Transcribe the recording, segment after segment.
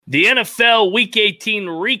The NFL Week 18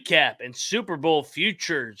 recap and Super Bowl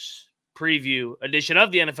futures preview edition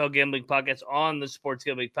of the NFL Gambling Podcast on the Sports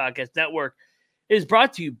Gambling Podcast Network is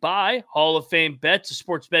brought to you by Hall of Fame Bets, a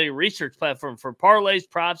sports betting research platform for parlays,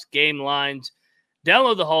 props, game lines.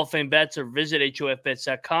 Download the Hall of Fame Bets or visit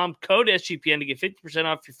HOFBets.com. Code SGPN to get 50%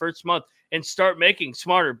 off your first month and start making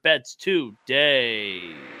smarter bets today.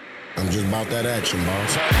 I'm just about that action,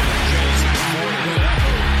 boss.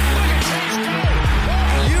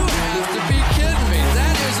 You have to be kidding me.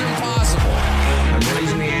 That is impossible. I'm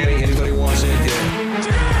raising the ante. Anybody wants it, get it.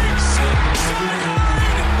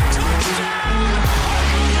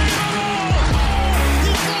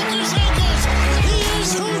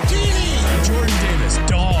 Jordan Davis,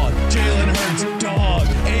 dog. Jalen Hurts, dog.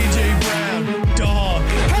 AJ Brown, dog.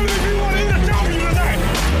 How many of you want to eat a W tonight?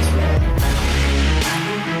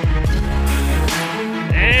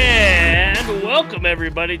 And welcome,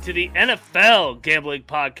 everybody, to the NFL Gambling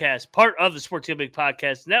Podcast, part of the Sports Gambling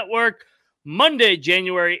Podcast Network. Monday,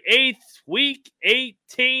 January 8th, Week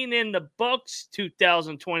 18 in the books,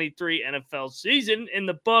 2023 NFL season in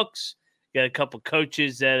the books. Got a couple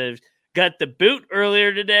coaches that have got the boot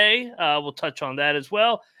earlier today. We'll touch on that as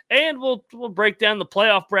well. And we'll break down the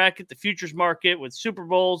playoff bracket, the futures market with Super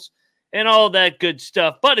Bowls, and all that good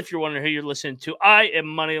stuff. But if you're wondering who you're listening to, I am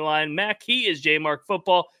Moneyline Mac. He is J-Mark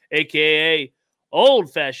Football, a.k.a.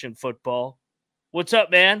 Old Fashioned Football. What's up,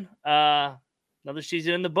 man? Another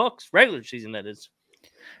season in the books. Regular season, that is.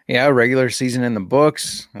 Yeah, regular season in the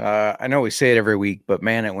books. I know we say it every week, but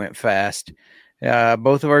man, it went fast.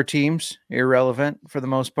 Both of our teams irrelevant for the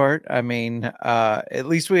most part. I mean, at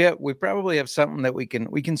least we probably have something that we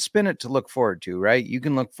can spin it to look forward to, right? You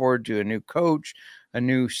can look forward to a new coach, a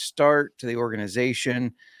new start to the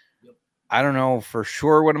organization. Yep. I don't know for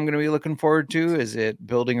sure what I'm going to be looking forward to. Is it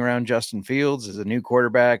building around Justin Fields as a new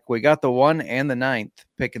quarterback? We got the 1 and the 9th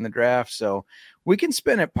pick in the draft, so we can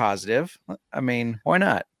spin it positive. I mean, why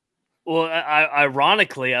not? Well,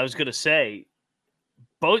 ironically, I was going to say,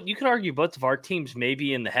 you could argue both of our teams may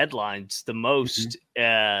be in the headlines the most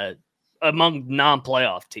among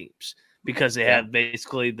non-playoff teams because they have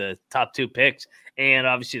basically the top 2 picks, and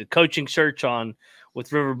obviously the coaching search with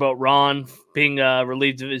Riverboat Ron being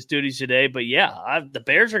relieved of his duties today. But yeah, the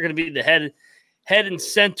Bears are going to be the head and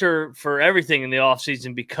center for everything in the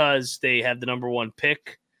offseason because they have the number 1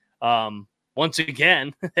 pick. Once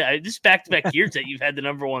again, just back-to-back years that you've had the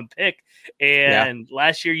number 1 pick, and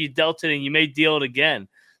last year you dealt it and you may deal it again.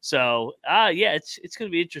 So, it's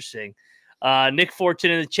going to be interesting. Nick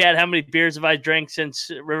Fortune in the chat, how many beers have I drank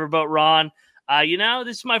since Riverboat Ron?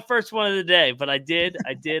 This is my first one of the day, but I did.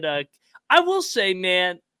 I will say,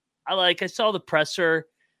 man, I saw the presser.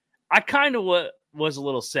 I kind of was a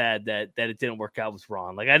little sad that it didn't work out with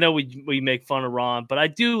Ron. Like, I know we make fun of Ron, but I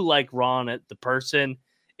do like Ron at the person.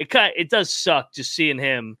 It does suck just seeing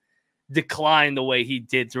him decline the way he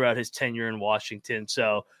did throughout his tenure in Washington.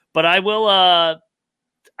 So, but I will.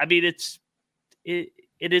 It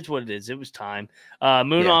is what it is. It was time.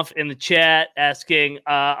 Moonoff in the chat asking,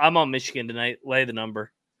 I'm on Michigan tonight. Lay the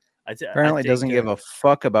number. Apparently doesn't give a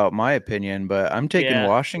fuck about my opinion, but I'm taking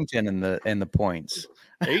Washington in the points.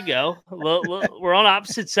 There you go. We're on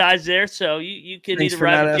opposite sides there, so you can either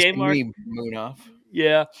ride with J-Mark. Moonoff.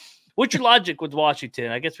 Yeah. What's your logic with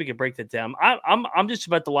Washington? I guess we could break that down. I'm just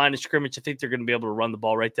about the line of scrimmage. I think they're going to be able to run the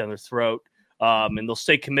ball right down their throat, and they'll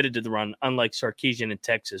stay committed to the run, unlike Sarkisian in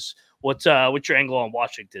Texas. What's your angle on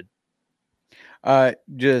Washington?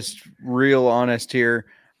 Just real honest here.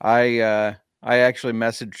 I actually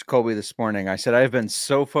messaged Colby this morning. I said, I've been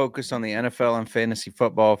so focused on the NFL and fantasy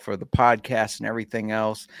football for the podcast and everything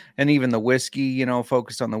else, and even the whiskey,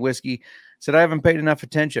 focused on the whiskey. Said, I haven't paid enough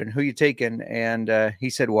attention. Who you taking? And he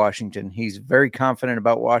said Washington. He's very confident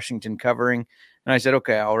about Washington covering. And I said,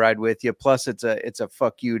 okay, I'll ride with you. Plus, it's a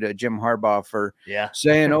fuck you to Jim Harbaugh for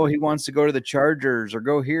saying, he wants to go to the Chargers or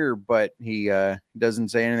go here, but he doesn't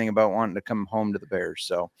say anything about wanting to come home to the Bears.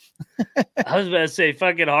 So I was about to say,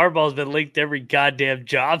 fucking Harbaugh's been linked to every goddamn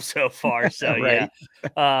job so far. So right.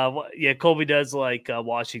 Colby does like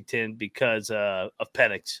Washington because of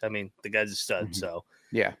Penix. I mean, the guy's a stud. Mm-hmm. So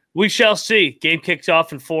yeah, we shall see. Game kicks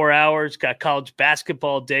off in 4 hours. Got college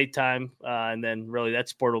basketball daytime, and then really that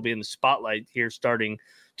sport will be in the spotlight here starting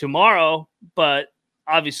tomorrow. But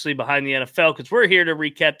obviously behind the NFL, because we're here to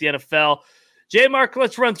recap the NFL. J-Mark,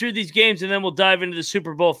 let's run through these games, and then we'll dive into the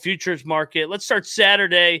Super Bowl futures market. Let's start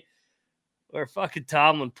Saturday, where fucking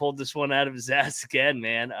Tomlin pulled this one out of his ass again,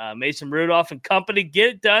 man. Mason Rudolph and company get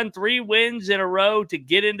it done. 3 wins in a row to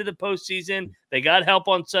get into the postseason. They got help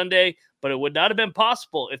on Sunday, but it would not have been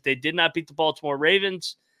possible if they did not beat the Baltimore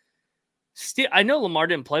Ravens. I know Lamar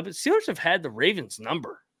didn't play, but Steelers have had the Ravens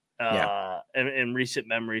number in recent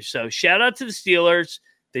memory. So shout out to the Steelers.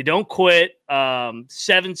 They don't quit.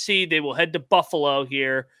 7 seed. They will head to Buffalo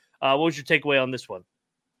here. What was your takeaway on this one?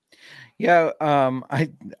 Yeah,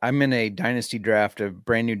 I'm in a dynasty draft, a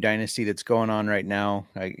brand new dynasty that's going on right now.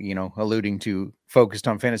 Alluding to focused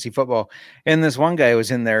on fantasy football, and this one guy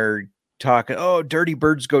was in there talking, "Oh, dirty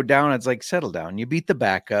birds go down." It's like, settle down. You beat the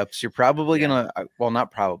backups. You're probably gonna, well,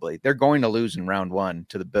 not probably. They're going to lose in round 1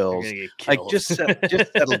 to the Bills. Like, just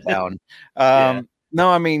settle down. No,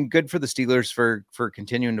 I mean, good for the Steelers for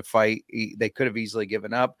continuing to fight. They could have easily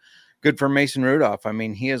given up. Good for Mason Rudolph. I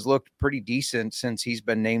mean, he has looked pretty decent since he's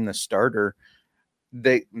been named the starter.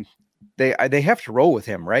 They have to roll with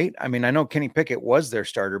him, right? I mean, I know Kenny Pickett was their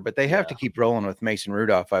starter, but they have to keep rolling with Mason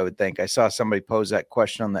Rudolph, I would think. I saw somebody pose that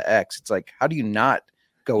question on the X. It's like, how do you not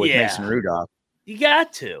go with Mason Rudolph? You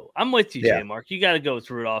got to. I'm with you, J-Mark. You got to go with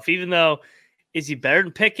Rudolph, even though is he better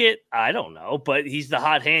than Pickett? I don't know, but he's the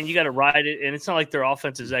hot hand. You got to ride it, and it's not like their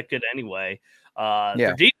offense is that good anyway.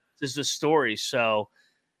 Their defense is the story, so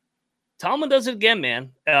Tomlin does it again,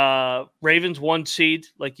 man. Ravens 1 seed,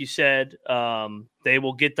 like you said. They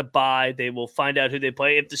will get the bye. They will find out who they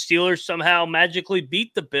play. If the Steelers somehow magically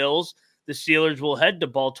beat the Bills, the Steelers will head to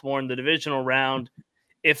Baltimore in the divisional round.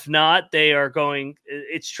 If not, they are going –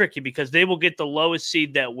 it's tricky because they will get the lowest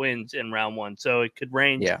seed that wins in round 1. So it could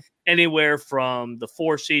range anywhere from the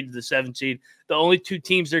 4 seed to the 7 seed. The only 2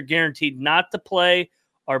 teams they're guaranteed not to play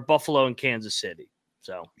are Buffalo and Kansas City.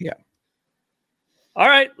 So, all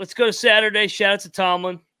right, let's go to Saturday. Shout out to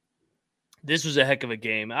Tomlin. This was a heck of a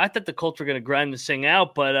game. I thought the Colts were going to grind this thing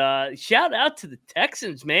out, but shout out to the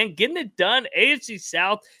Texans, man. Getting it done. AFC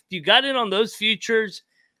South. If you got in on those futures,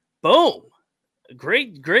 boom.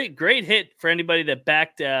 Great hit for anybody that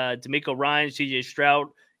backed DeMeco Ryans, CJ Stroud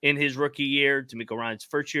in his rookie year. DeMeco Ryans'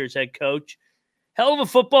 first year as head coach. Hell of a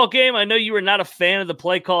football game. I know you were not a fan of the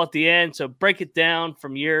play call at the end, so break it down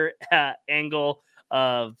from your angle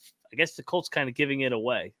of, I guess, the Colts kind of giving it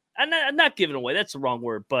away. Not giving away, that's the wrong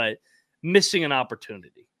word, but missing an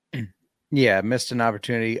opportunity. Yeah, missed an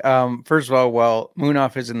opportunity. First of all, while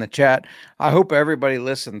Moonoff is in the chat, I hope everybody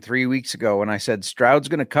listened 3 weeks ago when I said Stroud's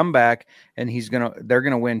going to come back and they're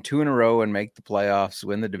going to win 2 in a row and make the playoffs,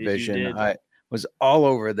 win the division. I was all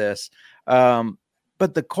over this.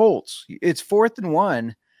 But the Colts, it's 4th and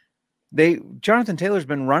 1. Jonathan Taylor's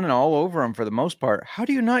been running all over them for the most part. How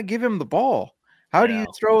do you not give him the ball? How do you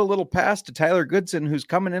throw a little pass to Tyler Goodson, who's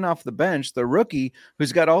coming in off the bench, the rookie,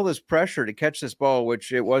 who's got all this pressure to catch this ball,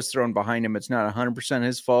 which it was thrown behind him. It's not 100%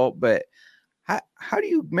 his fault, but how do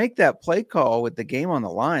you make that play call with the game on the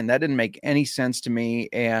line? That didn't make any sense to me.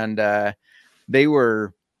 And they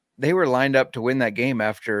were lined up to win that game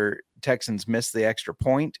after Texans missed the extra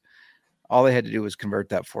point. All they had to do was convert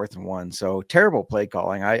that 4th and 1. So terrible play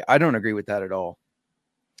calling. I don't agree with that at all.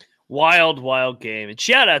 Wild game. And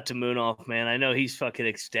shout out to Moonoff, man. I know he's fucking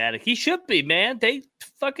ecstatic. He should be, man. They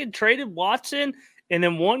fucking traded Watson, and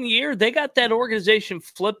in 1 year, they got that organization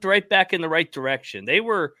flipped right back in the right direction. They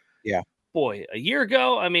were, a year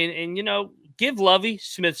ago, I mean, and, give Lovie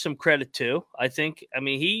Smith some credit, too. I think,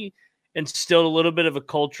 he instilled a little bit of a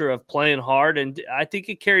culture of playing hard, and I think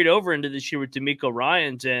it carried over into this year with DeMeco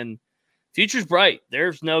Ryans, and future's bright.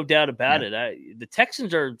 There's no doubt about it. The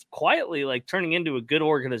Texans are quietly turning into a good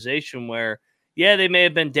organization where, they may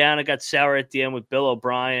have been down. It got sour at the end with Bill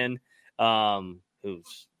O'Brien,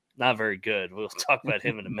 who's not very good. We'll talk about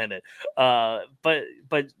him in a minute.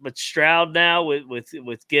 But Stroud now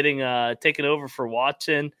with getting taken over for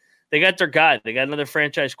Watson, they got their guy. They got another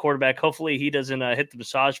franchise quarterback. Hopefully he doesn't hit the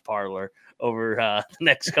massage parlor over the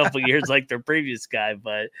next couple of years like their previous guy.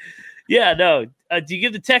 But do you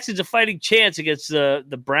give the Texans a fighting chance against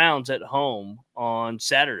the Browns at home on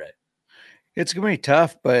Saturday? It's going to be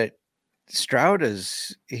tough, but Stroud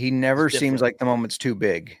he never seems like the moment's too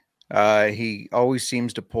big. He always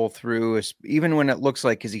seems to pull through, even when it looks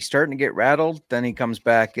like, is he starting to get rattled? Then he comes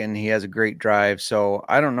back and he has a great drive. So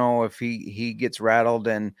I don't know if he gets rattled.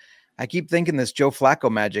 And I keep thinking this Joe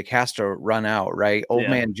Flacco magic has to run out, right? Old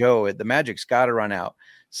man Joe, the magic's got to run out.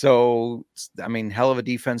 So, hell of a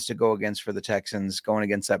defense to go against for the Texans going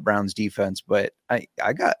against that Browns defense, but I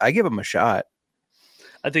give them a shot.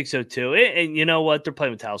 I think so too. And you know what? They're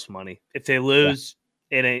playing with house money. If they lose,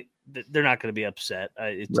 they're not going to be upset.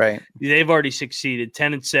 Right. They've already succeeded.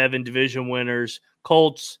 10-7 division winners.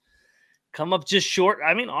 Colts come up just short.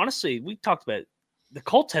 Honestly, we talked about it. The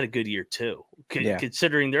Colts had a good year too,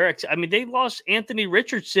 considering their they lost Anthony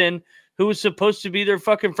Richardson, who was supposed to be their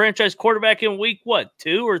fucking franchise quarterback in week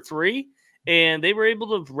 2 or 3, and they were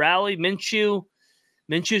able to rally Minshew.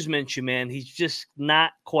 Minshew's Minshew, man. He's just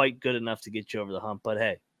not quite good enough to get you over the hump. But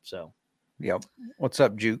hey, so Yep. What's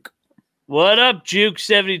up, Juke? What up,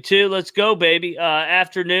 Juke72? Let's go, baby.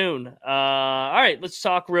 Afternoon. All right, let's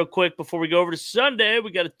talk real quick before we go over to Sunday. We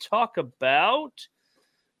got to talk about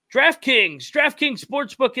DraftKings. DraftKings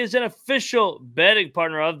Sportsbook is an official betting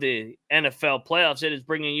partner of the NFL playoffs. It is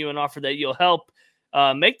bringing you an offer that you'll help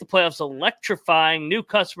make the playoffs electrifying. New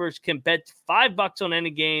customers can bet $5 on any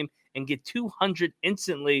game and get $200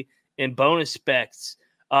 instantly in bonus bets.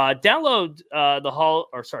 Download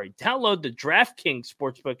the DraftKings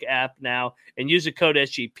Sportsbook app now and use the code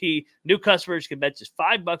SGP. New customers can bet just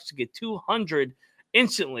 $5 to get $200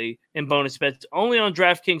 instantly in bonus bets. Only on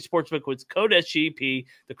DraftKings Sportsbook with code SGP.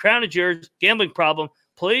 The crown is yours. Gambling problem?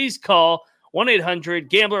 Please call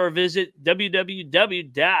 1-800-GAMBLER or visit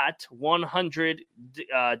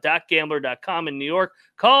www.100.gambler.com in New York.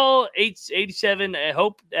 Call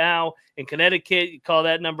 887-HOPE now in Connecticut. Call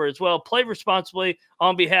that number as well. Play responsibly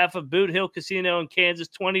on behalf of Boot Hill Casino in Kansas.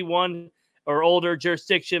 21 or older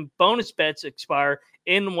jurisdiction. Bonus bets expire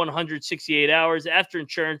in 168 hours. After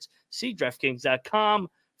insurance, see DraftKings.com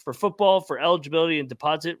for football. For eligibility and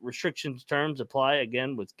deposit restrictions, terms apply.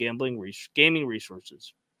 Again, with gaming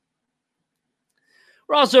resources.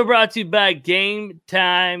 We're also brought to you by Game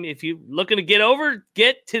Time. If you're looking to get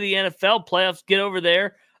to the NFL playoffs, get over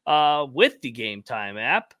there with the Game Time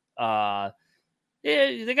app.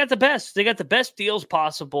 They got the best. They got the best deals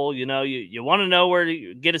possible. You know, you want to know where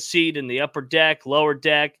to get a seat in the upper deck, lower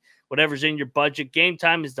deck, whatever's in your budget. Game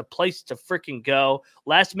Time is the place to freaking go.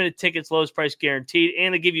 Last minute tickets, lowest price guaranteed,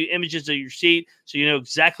 and they give you images of your seat so you know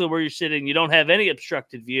exactly where you're sitting. You don't have any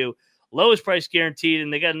obstructed view. Lowest price guaranteed,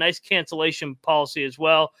 and they got a nice cancellation policy as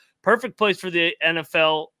well. Perfect place for the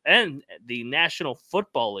NFL and the National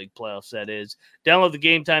Football League playoffs, that is. Download the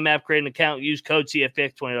Game Time app, create an account, use code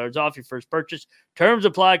CFPX, $20 off your first purchase. Terms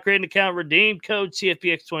apply. Create an account, redeem code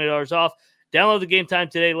CFPX, $20 off. Download the Game Time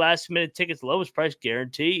today. Last minute tickets, lowest price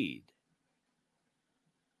guaranteed.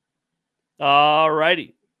 All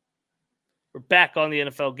righty. We're back on the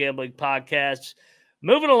NFL Gambling Podcast.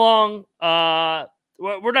 Moving along,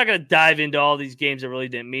 we're not going to dive into all these games that really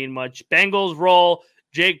didn't mean much. Bengals roll.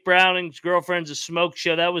 Jake Browning's girlfriend's a smoke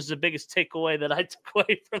show. That was the biggest takeaway that I took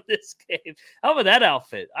away from this game. How about that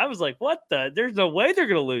outfit? I was like, what the? There's no way they're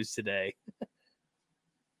going to lose today.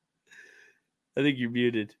 I think you're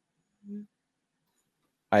muted.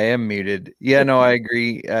 I am muted. Yeah, no, I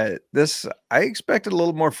agree. I expected a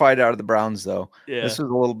little more fight out of the Browns, though. Yeah. This was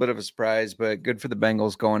a little bit of a surprise, but good for the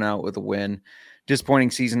Bengals going out with a win. Disappointing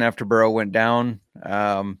season after Burrow went down.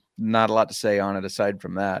 Not a lot to say on it aside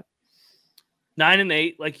from that.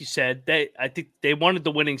 9-8, like you said. I think they wanted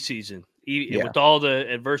the winning season. With all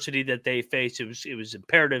the adversity that they faced, it was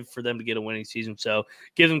imperative for them to get a winning season. So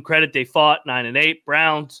give them credit. They fought 9-8.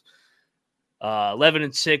 Browns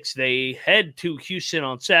 11-6. They head to Houston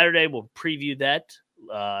on Saturday. We'll preview that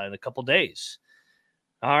in a couple days.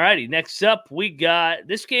 All righty. Next up, we got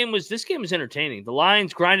this game was entertaining. The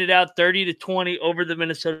Lions grinded out 30-20 over the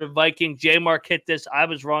Minnesota Vikings. J-Mark hit this. I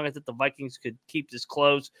was wrong. I thought the Vikings could keep this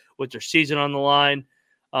close with their season on the line.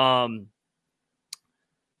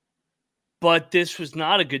 But this was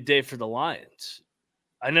not a good day for the Lions.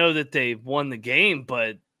 I know that they won the game,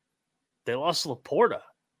 but they lost Laporta.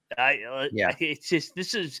 It's just,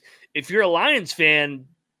 this is, if you're a Lions fan,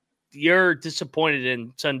 you're disappointed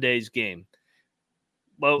in Sunday's game.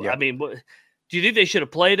 Well, yeah. I mean, do you think they should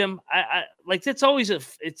have played him? I like that's always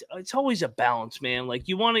it's always a balance, man. Like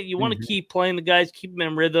you want to keep playing the guys, keep them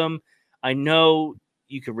in rhythm. I know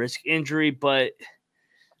you could risk injury, but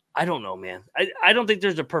I don't know, man. I don't think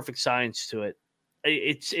there's a perfect science to it.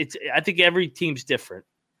 It's I think every team's different.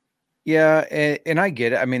 Yeah, and I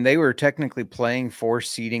get it. I mean, they were technically playing for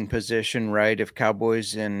seeding position, right? If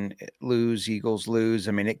Cowboys lose, Eagles lose,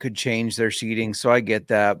 I mean, it could change their seeding. So I get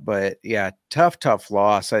that. But yeah, tough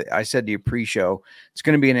loss. I said to you pre-show, it's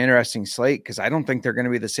going to be an interesting slate because I don't think they're going to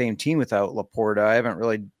be the same team without Laporta. I haven't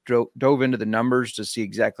really dove into the numbers to see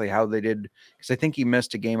exactly how they did because I think he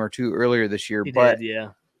missed a game or two earlier this year. He did,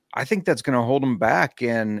 yeah. I think that's going to hold him back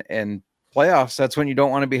and playoffs, that's when you don't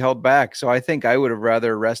want to be held back. So I think I would have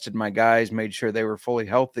rather rested my guys, made sure they were fully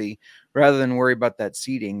healthy rather than worry about that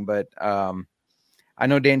seeding. But I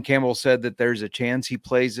know Dan Campbell said that there's a chance he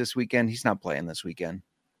plays this weekend. He's not playing this weekend.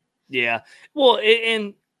 Yeah. Well,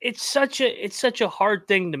 and it's such a hard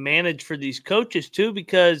thing to manage for these coaches too,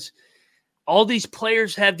 because all these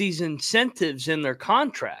players have these incentives in their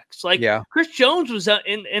contracts. Like Chris Jones was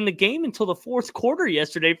in the game until the fourth quarter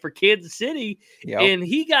yesterday for Kansas City, and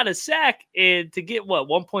he got a sack and to get what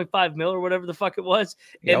 $1.5 million or whatever the fuck it was,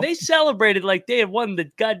 and they celebrated like they had won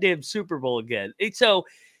the goddamn Super Bowl again. So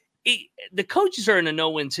the coaches are in a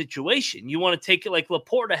no-win situation. You want to take it like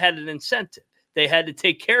Laporta had an incentive. They had to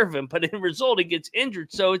take care of him, but in result, he gets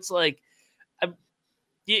injured. So it's like,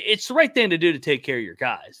 it's the right thing to do to take care of your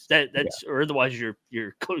guys. Or otherwise your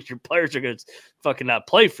coach, your players are going to fucking not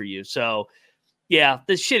play for you. So yeah,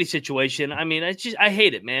 this shitty situation. I mean, I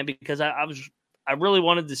hate it, man, because I really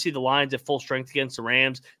wanted to see the Lions at full strength against the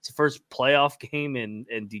Rams. It's the first playoff game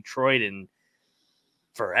in Detroit in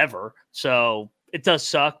forever. So it does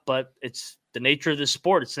suck, but it's the nature of the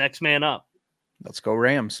sport. It's next man up. Let's go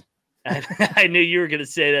Rams. I knew you were going to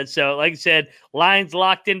say that. So, like I said, Lions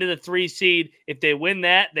locked into the 3 seed. If they win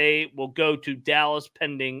that, they will go to Dallas,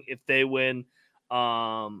 pending if they win.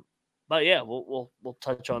 But yeah, we'll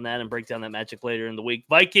touch on that and break down that magic later in the week.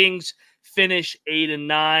 Vikings finish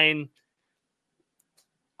 8-9.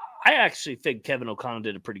 I actually think Kevin O'Connell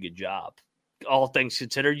did a pretty good job, all things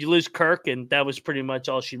considered. You lose Kirk, and that was pretty much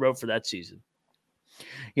all she wrote for that season.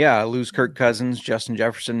 Yeah, I lose Kirk Cousins. Justin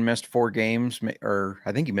Jefferson missed 4 games, or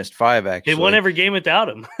I think he missed 5, actually. They won every game without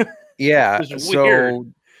him. Yeah, so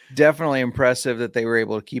definitely impressive that they were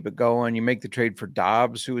able to keep it going. You make the trade for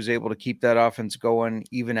Dobbs, who was able to keep that offense going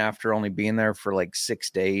even after only being there for like 6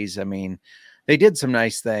 days. I mean, they did some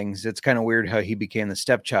nice things. It's kind of weird how he became the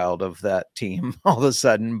stepchild of that team all of a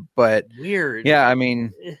sudden, but weird. Yeah, I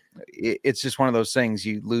mean, it's just one of those things.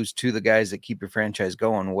 You lose 2 of the guys that keep your franchise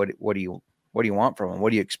going. What do you want from them? What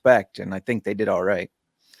do you expect? And I think they did all right.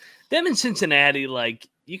 Them in Cincinnati, like,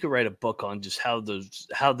 you could write a book on just how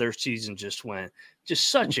their season just went. Just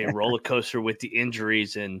such a roller coaster with the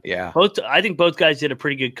injuries, and yeah, I think both guys did a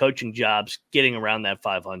pretty good coaching jobs getting around that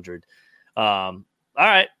 500. All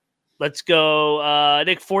right, let's go.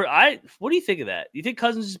 Nick Ford. What do you think of that? You think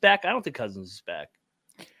Cousins is back? I don't think Cousins is back.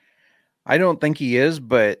 I don't think he is,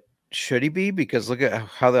 but should he be? Because look at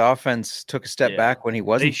how the offense took a step back when he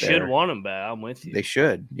wasn't. They should want him back. I'm with you. They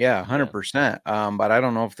should. Yeah, 100%. But I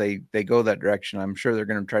don't know if they go that direction. I'm sure they're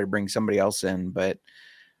going to try to bring somebody else in, but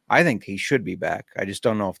I think he should be back. I just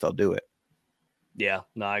don't know if they'll do it. Yeah,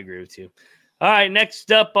 no, I agree with you. All right,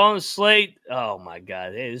 next up on the slate. Oh my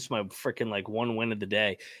God. Hey, this is my freaking like one win of the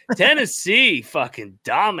day. Tennessee fucking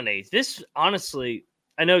dominates. This, honestly,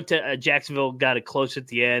 I know Jacksonville got it close at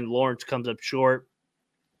the end. Lawrence comes up short.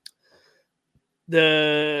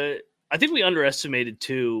 I think we underestimated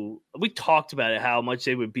too. We talked about it, how much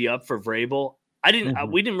they would be up for Vrabel.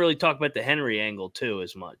 We didn't really talk about the Henry angle too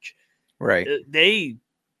as much. Right.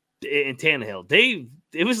 In Tannehill,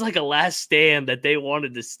 it was like a last stand that they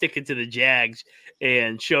wanted to stick it to the Jags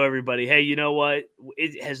and show everybody, hey, you know what?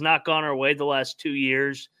 It has not gone our way the last 2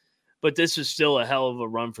 years, but this is still a hell of a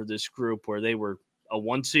run for this group where they were a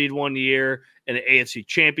 1 seed 1 year and an AFC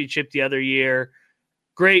championship the other year.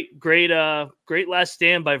 Great last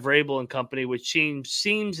stand by Vrabel and company, which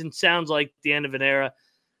seems and sounds like the end of an era.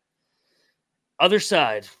 Other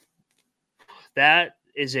side, that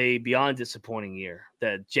is a beyond disappointing year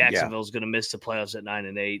that Jacksonville is going to miss the playoffs at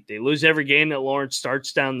 9-8. They lose every game that Lawrence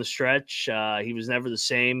starts down the stretch. He was never the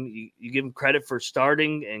same. You give him credit for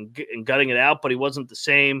starting and gutting it out, but he wasn't the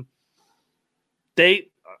same.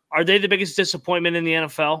 Are they the biggest disappointment in the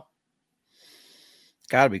NFL?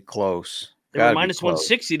 Got to be close. They were minus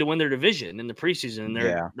 160 to win their division in the preseason, and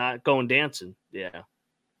they're not going dancing. Yeah.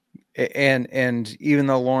 And even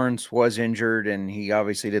though Lawrence was injured and he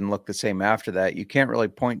obviously didn't look the same after that, you can't really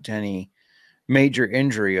point to any major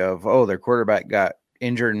injury of, their quarterback got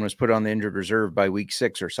injured and was put on the injured reserve by week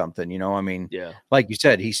 6 or something. You know, I mean, like you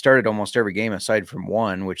said, he started almost every game aside from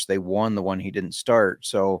one, which they won the one he didn't start.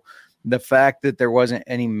 So the fact that there wasn't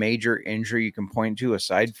any major injury you can point to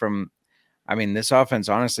aside from, I mean, this offense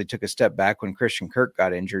honestly took a step back when Christian Kirk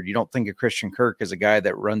got injured. You don't think of Christian Kirk as a guy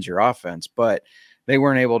that runs your offense, but they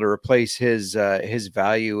weren't able to replace his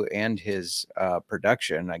value and his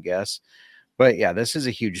production, I guess. But yeah, this is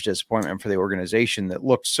a huge disappointment for the organization that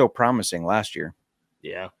looked so promising last year.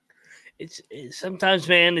 Yeah. It's sometimes,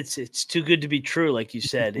 man, it's too good to be true. Like you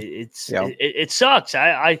said, it sucks.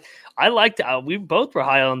 I liked we both were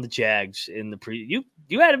high on the Jags in the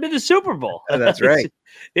you had him in the Super Bowl. That's right.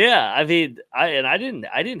 Yeah. I mean, I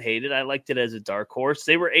didn't hate it. I liked it as a dark horse.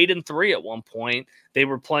 They were 8-3 at one point. They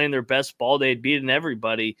were playing their best ball. They had beaten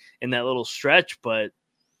everybody in that little stretch, but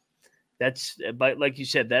like you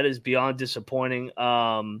said, that is beyond disappointing.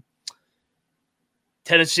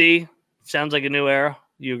 Tennessee sounds like a new era.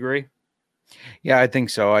 You agree? Yeah, I think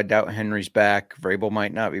so. I doubt Henry's back. Vrabel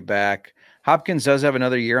might not be back. Hopkins does have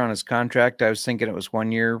another year on his contract. I was thinking it was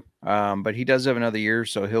 1 year, but he does have another year,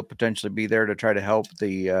 so he'll potentially be there to try to help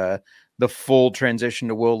the full transition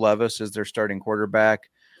to Will Levis as their starting quarterback.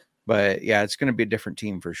 But yeah, it's going to be a different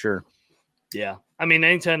team for sure. Yeah. I mean,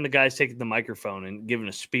 anytime the guy's taking the microphone and giving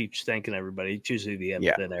a speech thanking everybody, it's usually the end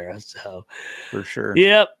of that era. So, for sure.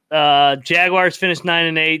 Yep. Jaguars finished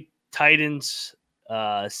 9-8. Titans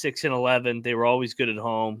 6-11. They were always good at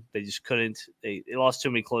home. They just couldn't. They lost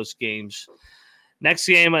too many close games. Next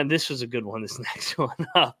game, and this was a good one. This next one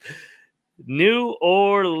up. New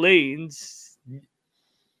Orleans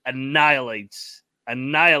annihilates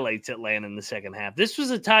Atlanta in the second half. This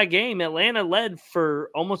was a tie game. Atlanta led for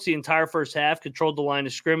almost the entire first half, controlled the line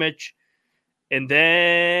of scrimmage, and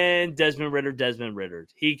then Desmond Ritter.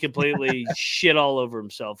 He completely shit all over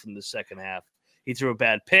himself in the second half. He threw a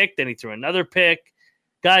bad pick, then he threw another pick.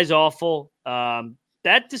 Guy's awful.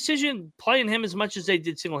 That decision, playing him as much as they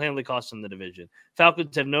did, single-handedly cost them the division.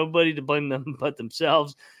 Falcons have nobody to blame them but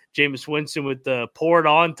themselves. Jameis Winston with the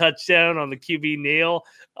poured-on touchdown on the QB kneel,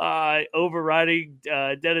 overriding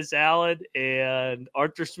Dennis Allen, and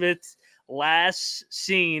Arthur Smith's last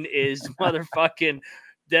scene is motherfucking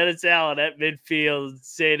Dennis Allen at midfield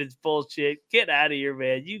saying it's bullshit. Get out of here,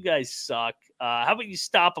 man. You guys suck. How about you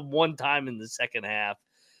stop him one time in the second half?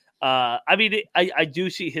 I mean, I do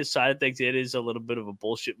see his side of things. It is a little bit of a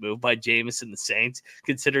bullshit move by Jameis and the Saints,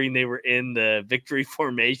 considering they were in the victory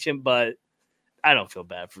formation, but I don't feel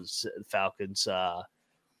bad for the Falcons.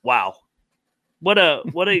 Wow. What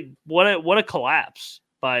a collapse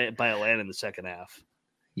by Atlanta in the second half.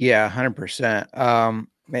 Yeah, 100%.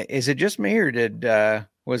 Is it just me, or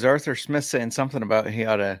was Arthur Smith saying something about he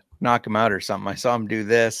ought to knock him out or something? I saw him do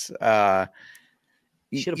this. Should have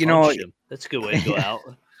punched him. That's a good way to go out.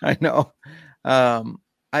 I know.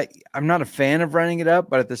 I'm not a fan of running it up,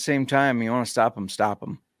 but at the same time, you want to stop him.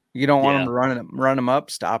 You don't want him to run him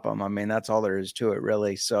up, stop him. I mean, that's all there is to it,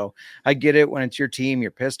 really. So I get it. When it's your team,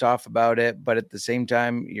 you're pissed off about it, but at the same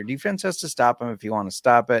time, your defense has to stop him if you want to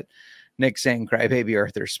stop it. Nick saying crybaby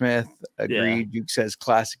Arthur Smith. Agreed. Yeah. Duke says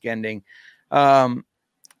classic ending. From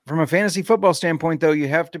a fantasy football standpoint, though, you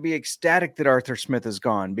have to be ecstatic that Arthur Smith is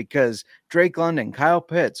gone, because Drake London, Kyle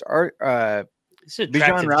Pitts, Bijan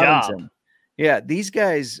Robinson. Job. Yeah, these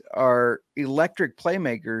guys are electric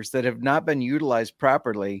playmakers that have not been utilized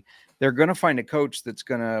properly. They're going to find a coach that's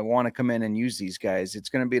going to want to come in and use these guys. It's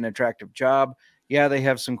going to be an attractive job. Yeah, they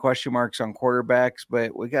have some question marks on quarterbacks,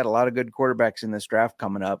 but we got a lot of good quarterbacks in this draft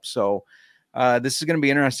coming up. So this is going to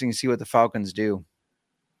be interesting to see what the Falcons do.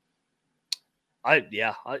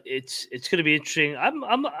 It's going to be interesting.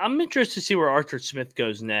 I'm interested to see where Arthur Smith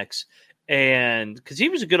goes next, and because he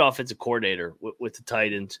was a good offensive coordinator with the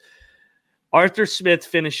Titans. Arthur Smith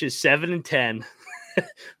finishes 7-10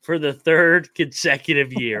 for the third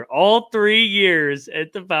consecutive year. All 3 years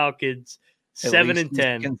at the Falcons,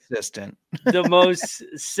 7-10. Consistent. The most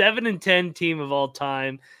 7-10 team of all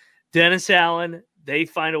time. Dennis Allen, they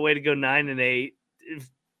find a way to go 9-8.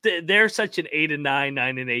 They're such an 8-9,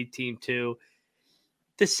 9-8 team too.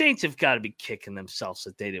 The Saints have got to be kicking themselves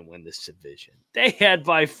that they didn't win this division. They had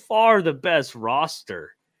by far the best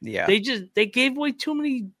roster. Yeah. They gave away too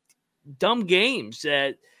many dumb games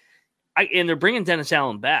and they're bringing Dennis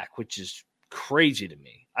Allen back, which is crazy to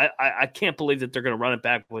me. I can't believe that they're going to run it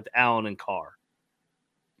back with Allen and Carr.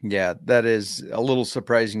 Yeah, that is a little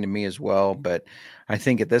surprising to me as well. But I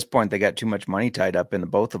think at this point they got too much money tied up in the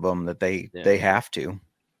both of them that they have to.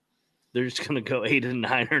 They're just going to go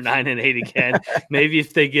 8-9 or 9-8 again. Maybe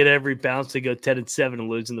if they get every bounce, they go 10-7 and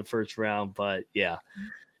lose in the first round. But yeah.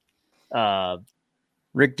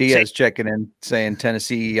 Rick Diaz checking in, saying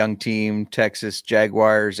Tennessee, young team, Texas,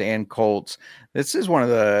 Jaguars, and Colts. This is one of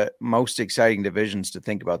the most exciting divisions to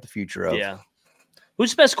think about the future of. Yeah.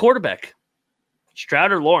 Who's the best quarterback?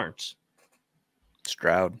 Stroud or Lawrence?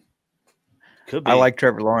 Stroud. Could be. I like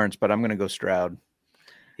Trevor Lawrence, but I'm going to go Stroud.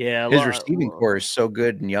 Yeah. His receiving core is so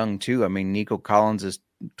good and young, too. I mean, Nico Collins is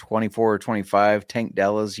 24 or 25. Tank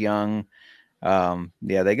Della's young.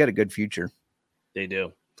 They got a good future. They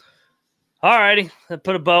do. All righty,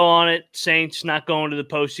 put a bow on it. Saints not going to the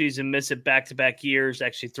postseason, miss it back-to-back years,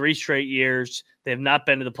 actually 3 straight years. They have not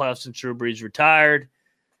been to the playoffs since Drew Brees retired.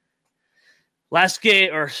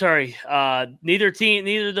 Neither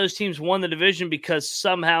of those teams won the division because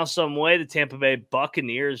somehow, some way, the Tampa Bay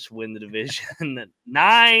Buccaneers win the division.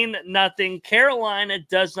 9-0. Carolina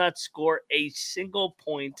does not score a single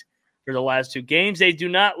point for the last 2 games. They do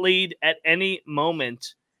not lead at any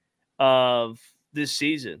moment of this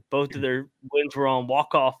season. Both of their wins were on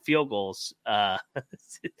walk-off field goals.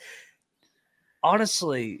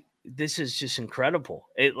 Honestly, this is just incredible.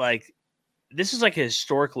 This is like a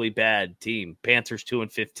historically bad team. Panthers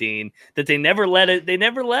 2-15 that they never led it. They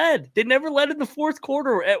never led in the fourth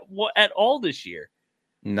quarter at all this year.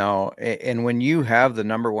 No. And when you have the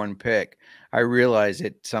number 1 pick, I realize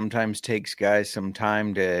it sometimes takes guys some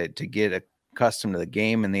time to get accustomed to the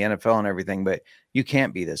game and the NFL and everything, but you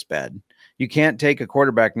can't be this bad. You can't take a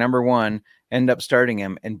quarterback number one, end up starting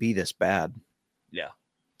him, and be this bad. Yeah.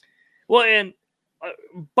 Well, and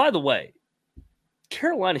by the way,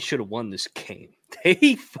 Carolina should have won this game.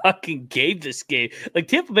 They fucking gave this game. Like,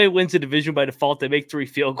 Tampa Bay wins the division by default. They make 3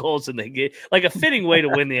 field goals, and they get like a fitting way to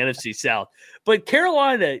win the NFC South. But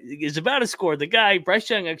Carolina is about to score. The guy, Bryce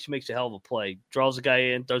Young, actually makes a hell of a play. Draws the guy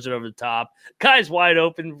in, throws it over the top. Guy's wide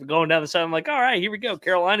open, going down the side. I'm like, all right, here we go.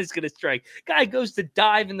 Carolina's going to strike. Guy goes to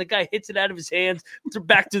dive, and the guy hits it out of his hands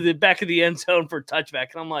back to the back of the end zone for a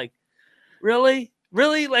touchback. And I'm like, really?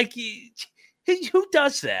 Really? Like, who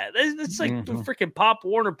does that? It's like the freaking Pop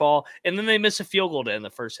Warner ball, and then they miss a field goal to end the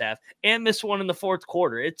first half and miss one in the fourth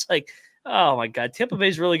quarter. It's like, oh my God, Tampa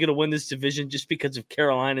Bay's really going to win this division just because of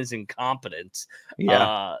Carolina's incompetence.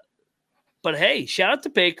 Yeah. But hey, shout out to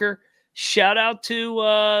Baker. Shout out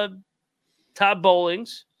to Todd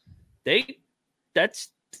Bowlings. They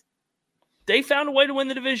found a way to win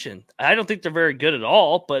the division. I don't think they're very good at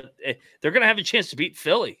all, but they're going to have a chance to beat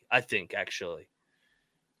Philly, I think, actually.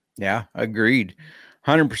 Yeah, agreed.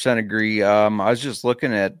 100% agree. I was just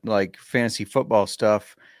looking at like fantasy football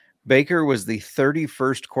stuff. Baker was the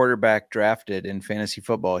 31st quarterback drafted in fantasy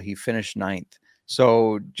football. He finished 9th.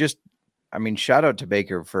 So shout out to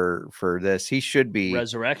Baker for this. He should be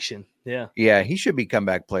resurrection. Yeah. Yeah, he should be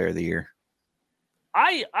comeback player of the year.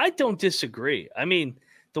 I don't disagree. I mean,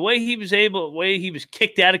 the way he was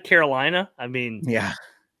kicked out of Carolina. I mean, yeah.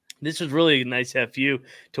 This was really a nice FU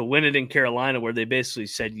to win it in Carolina, where they basically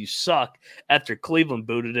said you suck after Cleveland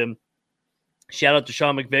booted him. Shout out to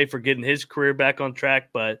Sean McVay for getting his career back on track.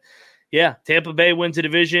 But yeah, Tampa Bay wins the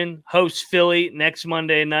division, hosts Philly next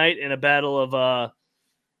Monday night in a battle of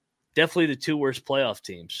definitely the 2 worst playoff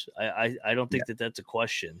teams. I don't think that's a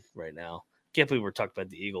question right now. Can't believe we're talking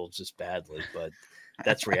about the Eagles this badly, but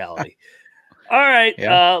that's reality. All right,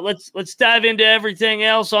 yeah. Let's dive into everything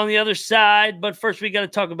else on the other side. But first, we got to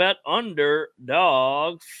talk about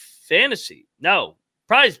Underdog Fantasy. No,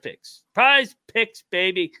 Prize Picks. Prize Picks,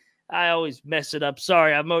 baby. I always mess it up.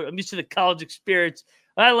 Sorry, I'm used to the college experience.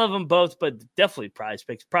 I love them both, but definitely Prize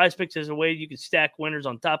Picks. Prize Picks is a way you can stack winners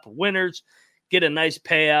on top of winners, get a nice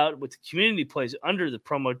payout with the community plays under the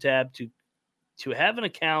promo tab to have an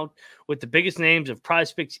account with the biggest names of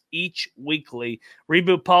Prize Picks each weekly.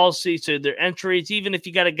 Reboot policy, so their entries, even if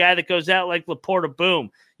you got a guy that goes out like Laporta, boom,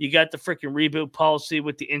 you got the freaking reboot policy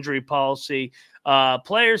with the injury policy.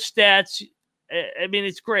 Player stats, I mean,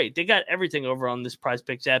 it's great. They got everything over on this Prize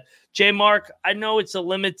Picks app. J Mark, I know it's a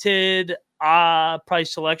limited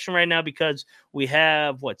price selection right now because we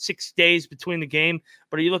have, 6 days between the game,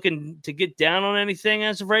 but are you looking to get down on anything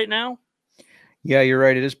as of right now? Yeah, you're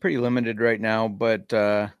right. It is pretty limited right now, but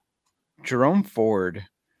Jerome Ford,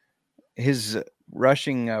 his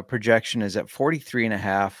rushing projection is at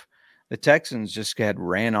 43.5. The Texans just got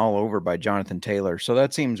ran all over by Jonathan Taylor, so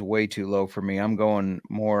that seems way too low for me. I'm going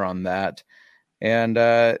more on that. And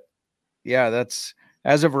that's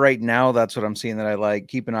as of right now, that's what I'm seeing that I like.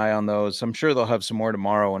 Keep an eye on those. I'm sure they'll have some more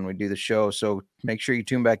tomorrow when we do the show, so make sure you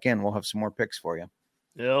tune back in. We'll have some more picks for you.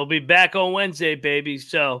 It'll be back on Wednesday, baby.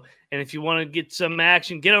 So, and if you want to get some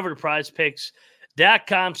action, get over to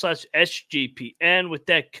prizepicks.com/SGPN with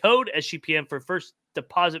that code SGPN for first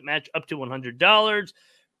deposit match up to $100.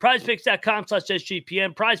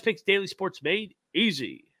 Prizepicks.com/SGPN. Prize Picks, daily sports made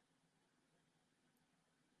easy.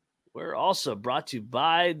 We're also brought to you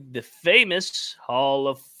by the famous Hall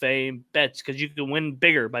of Fame bets, because you can win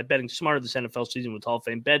bigger by betting smarter this NFL season with Hall of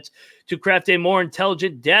Fame bets to craft a more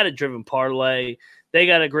intelligent, data-driven parlay. They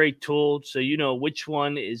got a great tool, so you know which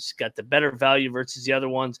one is got the better value versus the other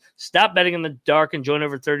ones. Stop betting in the dark and join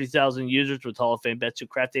over 30,000 users with Hall of Fame bets to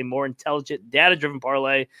craft a more intelligent, data-driven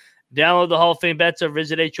parlay. Download the Hall of Fame bets or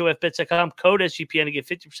visit HOFBets.com. Code SGPN to get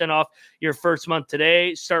 50% off your first month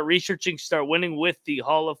today. Start researching, start winning with the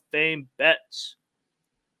Hall of Fame bets.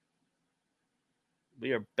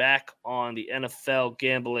 We are back on the NFL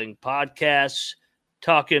Gambling Podcast,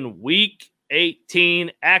 talking Week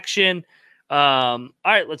 18 action. All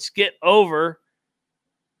right, let's get over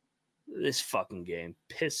this fucking game.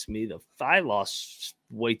 Piss me I lost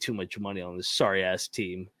way too much money on this sorry-ass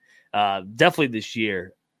team. Definitely this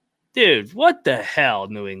year. Dude, what the hell,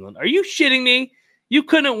 New England? Are you shitting me? You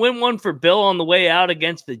couldn't win one for Bill on the way out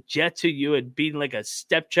against the Jets, who you had beaten like a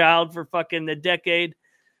stepchild for fucking a decade?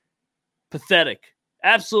 Pathetic.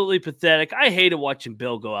 Absolutely pathetic. I hated watching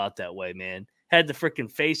Bill go out that way, man. Had the freaking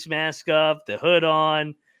face mask up, the hood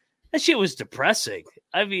on. That shit was depressing.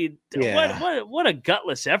 I mean, what a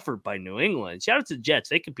gutless effort by New England. Shout out to the Jets.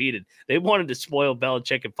 They competed. They wanted to spoil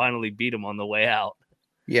Belichick and finally beat him on the way out.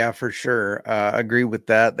 Yeah, for sure. Agree with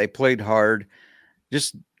that. They played hard.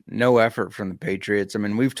 Just no effort from the Patriots. I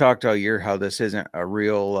mean, we've talked all year how this isn't a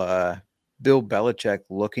real Bill Belichick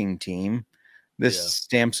looking team. This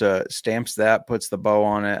stamps that, puts the bow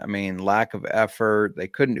on it. I mean, lack of effort. They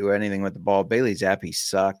couldn't do anything with the ball. Bailey Zappi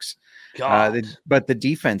sucks. But the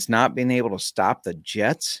defense not being able to stop the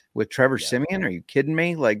Jets with Trevor Siemian, are you kidding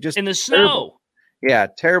me? Like, just in the terrible. snow. Yeah,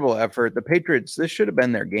 terrible effort. The Patriots, this should have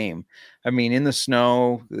been their game. I mean, in the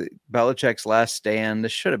snow, Belichick's last stand,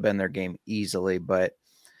 this should have been their game easily. But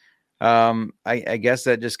I guess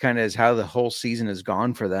that just kind of is how the whole season has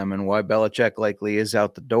gone for them and why Belichick likely is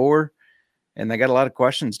out the door. And they got a lot of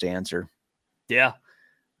questions to answer. Yeah.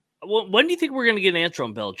 Well, when do you think we're going to get an answer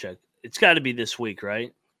on Belichick? It's got to be this week,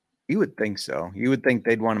 right? You would think so. You would think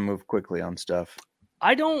they'd want to move quickly on stuff.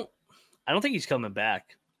 I don't think he's coming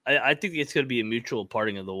back. I think it's going to be a mutual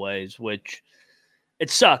parting of the ways, which it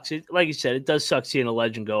sucks. Like you said, it does suck seeing a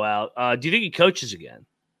legend go out. Do you think he coaches again?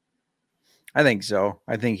 I think so.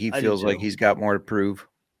 I think he feels like he's got more to prove.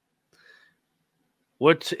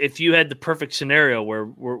 What if you had the perfect scenario? Where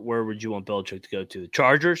would you want Belichick to go to? The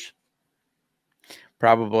Chargers?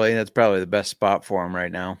 Probably. That's probably the best spot for him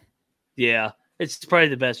right now. Yeah, it's probably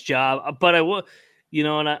the best job. But I will,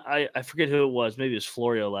 and I forget who it was. Maybe it was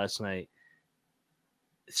Florio last night.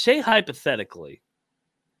 Say hypothetically,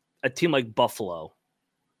 a team like Buffalo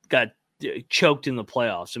got choked in the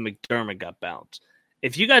playoffs and McDermott got bounced.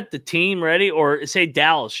 If you got the team ready, or say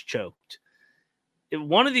Dallas choked, if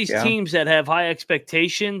one of these teams that have high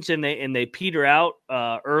expectations and they peter out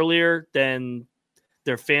earlier than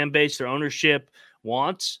their fan base, their ownership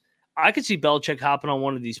wants, I could see Belichick hopping on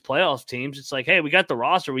one of these playoff teams. It's like, hey, we got the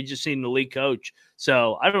roster. We just need an elite coach.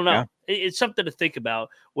 So I don't know. Yeah. It's something to think about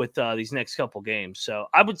with these next couple games. So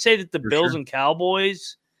I would say that the Bills and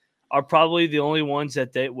Cowboys are probably the only ones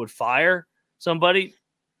that they would fire somebody.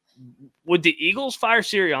 Would the Eagles fire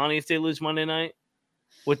Sirianni if they lose Monday night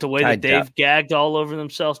with the way that they've gagged all over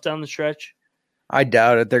themselves down the stretch? I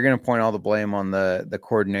doubt it. They're going to point all the blame on the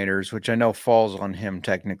coordinators, which I know falls on him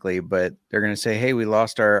technically, but they're going to say, hey, we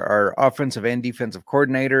lost our offensive and defensive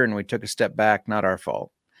coordinator and we took a step back. Not our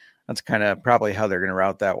fault. That's kind of probably how they're going to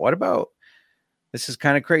route that. What about, this is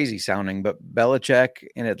kind of crazy sounding, but Belichick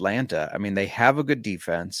in Atlanta? I mean, they have a good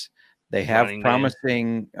defense. They have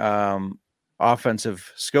promising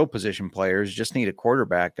offensive skill position players, just need a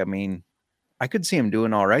quarterback. I mean, I could see him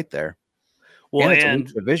doing all right there. Well, and it's a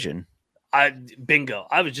weak division. Bingo.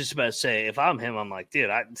 I was just about to say, if I'm him, I'm like, dude,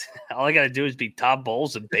 all I got to do is beat Todd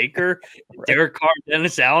Bowles and Baker, right. Derek Carr,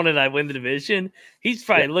 Dennis Allen, and I win the division. He's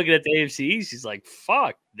probably looking at the AFC East. He's like,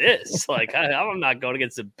 fuck this. Like, I'm not going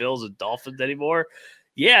against the Bills and Dolphins anymore.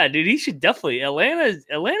 Yeah, dude, he should definitely.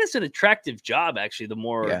 Atlanta's an attractive job, actually, the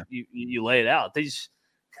more you lay it out. They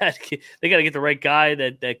got to get the right guy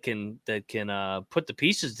that can put the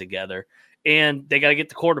pieces together, and they got to get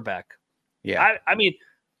the quarterback. Yeah. I mean,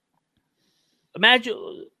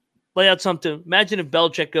 lay out something. Imagine if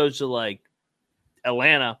Belichick goes to like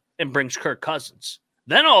Atlanta and brings Kirk Cousins.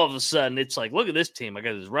 Then all of a sudden it's like, look at this team. I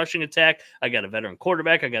got this rushing attack. I got a veteran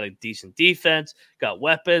quarterback. I got a decent defense. Got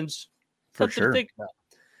weapons. For sure. To think about.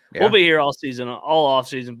 Yeah. We'll be here all season, all off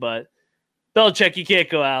season. But Belichick, you can't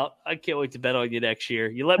go out. I can't wait to bet on you next year.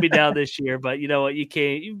 You let me down this year, but you know what? You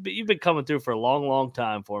can't. You've been coming through for a long, long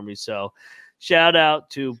time for me. So shout out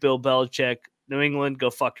to Bill Belichick. New England, go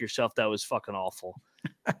fuck yourself. That was fucking awful.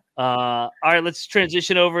 All right, let's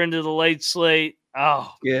transition over into the late slate.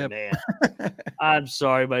 Oh, man. I'm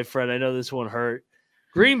sorry, my friend. I know this one hurt.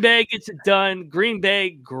 Green Bay gets it done. Green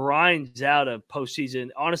Bay grinds out a postseason.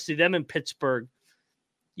 Honestly, them in Pittsburgh,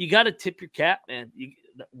 you got to tip your cap, man.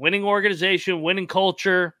 Winning organization, winning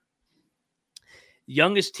culture,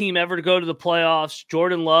 youngest team ever to go to the playoffs.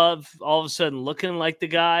 Jordan Love, all of a sudden looking like the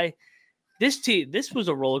guy. This was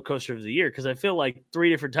a roller coaster of the year because I feel like 3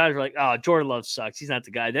 different times we're like, oh, Jordan Love sucks. He's not the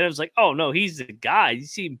guy. Then it was like, oh, no, he's the guy. You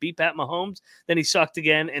see him beat Pat Mahomes. Then he sucked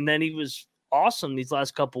again. And then he was awesome these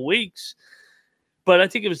last couple weeks. But I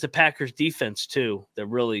think it was the Packers defense, too, that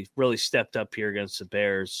really, really stepped up here against the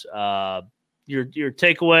Bears. Your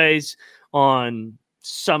takeaways on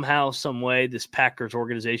somehow, some way, this Packers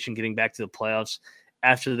organization getting back to the playoffs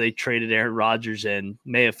after they traded Aaron Rodgers and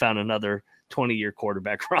may have found another 20-year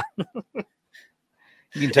quarterback run.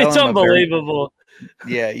 It's unbelievable.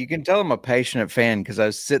 You can tell I'm a passionate fan because I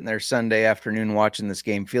was sitting there Sunday afternoon watching this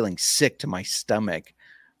game feeling sick to my stomach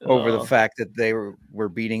over the fact that they were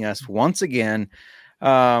beating us once again.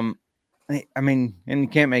 I mean, and you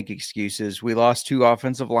can't make excuses. We lost 2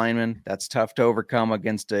 offensive linemen. That's tough to overcome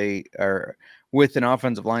against with an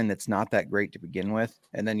offensive line that's not that great to begin with.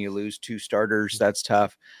 And then you lose 2 starters. That's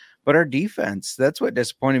tough. But our defense, that's what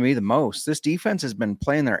disappointed me the most. This defense has been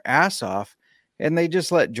playing their ass off, and they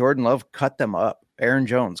just let Jordan Love cut them up. Aaron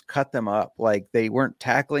Jones cut them up. Like, they weren't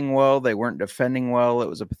tackling well. They weren't defending well. It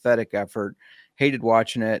was a pathetic effort. Hated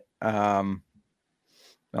watching it. The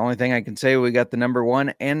only thing I can say, we got the number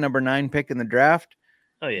 1 and number 9 pick in the draft.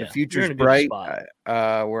 Oh, yeah. The future's bright.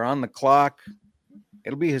 We're on the clock.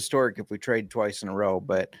 It'll be historic if we trade twice in a row,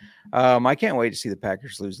 but I can't wait to see the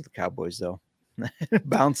Packers lose to the Cowboys, though.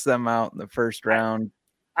 Bounce them out in the first round.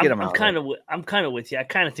 I'm kind of with you. I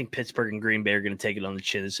kind of think Pittsburgh and Green Bay are going to take it on the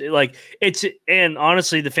chin. And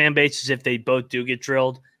honestly, the fan bases, if they both do get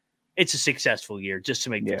drilled, it's a successful year just to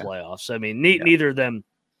make the playoffs. I mean, neither of them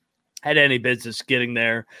had any business getting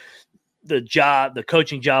there. The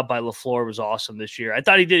coaching job by LaFleur was awesome this year. I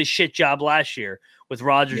thought he did a shit job last year with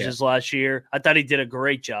Rodgers' last year. I thought he did a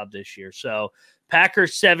great job this year. So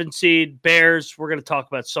Packers 7 seed, Bears, we're going to talk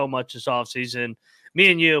about so much this offseason. Me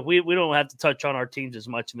and you, we don't have to touch on our teams as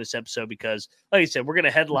much in this episode because, like I said, we're going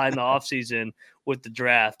to headline the offseason with the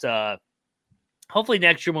draft. Hopefully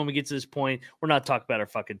next year when we get to this point, we're not talking about our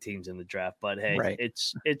fucking teams in the draft. But, hey,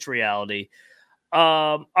 it's reality.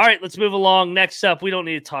 All right, let's move along. Next up, we don't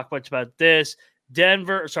need to talk much about this.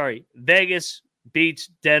 Vegas beats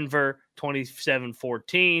Denver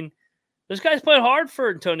 27-14. Those guys played hard for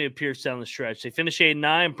Antonio Pierce down the stretch. They finished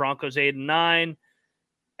 8-9, Broncos 8-9.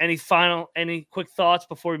 Any quick thoughts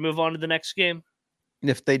before we move on to the next game?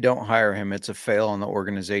 If they don't hire him, it's a fail on the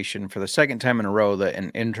organization. For the second time in a row that an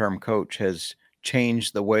interim coach has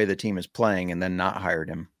changed the way the team is playing and then not hired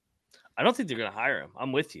him. I don't think they're going to hire him.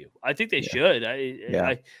 I'm with you. I think they should.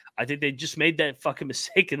 I think they just made that fucking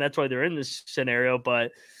mistake, and that's why they're in this scenario.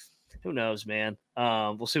 But who knows, man?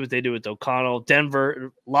 We'll see what they do with O'Connell.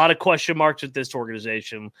 Denver, a lot of question marks with this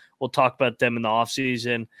organization. We'll talk about them in the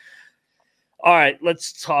offseason. All right,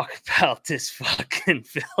 let's talk about this fucking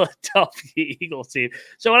Philadelphia Eagles team.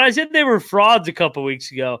 So when I said they were frauds a couple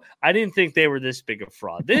weeks ago, I didn't think they were this big a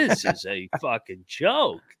fraud. This is a fucking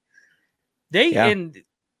joke. They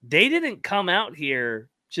didn't come out here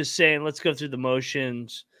just saying, let's go through the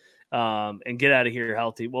motions and get out of here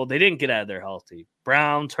healthy. Well, they didn't get out of there healthy.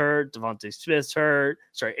 Brown's hurt. Devontae Smith's hurt.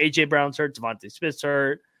 Sorry, A.J. Brown's hurt. Devontae Smith's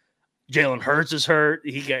hurt. Jalen Hurts is hurt.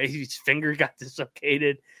 His finger got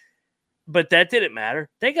dislocated. But that didn't matter.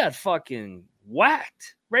 They got fucking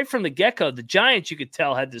whacked right from the get-go. The Giants, you could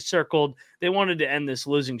tell, had this circled. They wanted to end this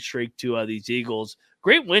losing streak to these Eagles.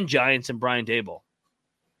 Great win, Giants and Brian Daboll.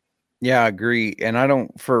 Yeah, I agree. And I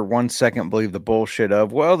don't for 1 second believe the bullshit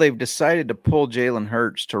of, well, they've decided to pull Jalen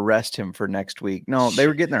Hurts to rest him for next week. No, they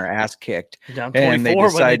were getting their ass kicked. Down 24 and they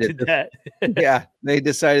decided when they did that. Yeah, they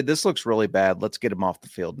decided this looks really bad. Let's get him off the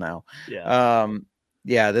field now. Yeah.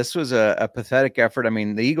 This was a pathetic effort. I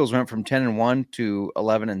mean, the Eagles went from 10-1 to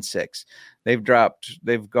 11-6. They've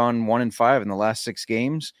gone 1-5 in the last 6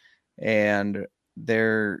 games, and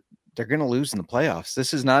they're going to lose in the playoffs.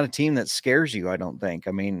 This is not a team that scares you, I don't think.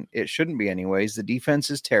 I mean, it shouldn't be anyways. The defense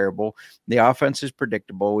is terrible. The offense is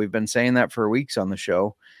predictable. We've been saying that for weeks on the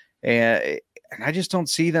show. And I just don't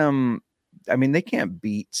see them. I mean, they can't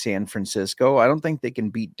beat San Francisco. I don't think they can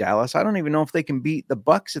beat Dallas. I don't even know if they can beat the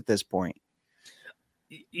Bucs at this point.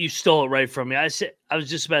 You stole it right from me. I was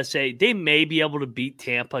just about to say they may be able to beat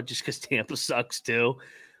Tampa just because Tampa sucks too.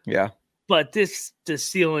 Yeah. But the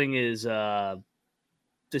ceiling is the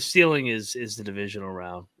divisional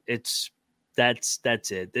round. That's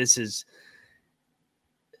it. It's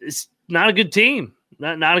not a good team.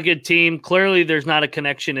 Not a good team. Clearly there's not a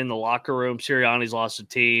connection in the locker room. Sirianni's lost a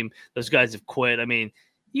team. Those guys have quit. I mean,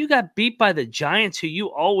 you got beat by the Giants, who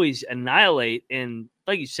you always annihilate. And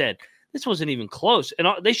like you said, this wasn't even close. And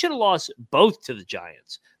they should have lost both to the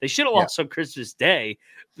Giants. They should have lost on Christmas Day.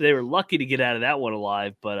 They were lucky to get out of that one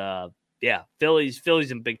alive. But, Philly's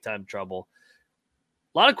in big-time trouble.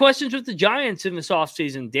 A lot of questions with the Giants in this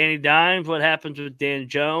offseason. Danny Dimes, what happens with Dan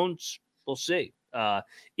Jones? We'll see.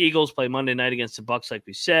 Eagles play Monday night against the Bucs, like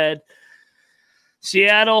we said.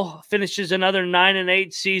 Seattle finishes another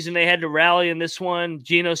 9-8 season. They had to rally in this one.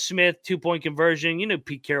 Geno Smith, 2-point conversion. You know,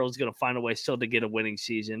 Pete Carroll's going to find a way still to get a winning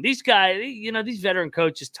season. These guys, these veteran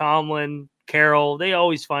coaches, Tomlin, Carroll, they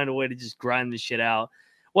always find a way to just grind this shit out.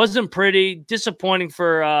 Wasn't pretty. Disappointing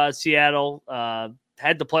for Seattle.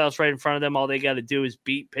 Had the playoffs right in front of them. All they got to do is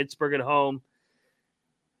beat Pittsburgh at home.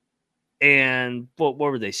 And what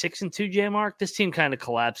were they, 6-2, J-Mark? This team kind of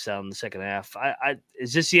collapsed out in the second half.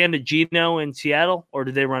 Is this the end of Geno in Seattle, or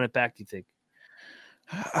did they run it back, do you think?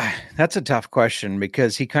 That's a tough question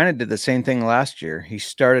because he kind of did the same thing last year. He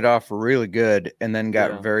started off really good and then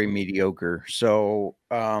got very mediocre. So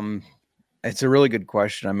it's a really good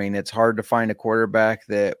question. I mean, it's hard to find a quarterback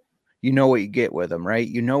that you know what you get with him, right?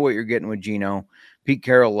 You know what you're getting with Geno. Pete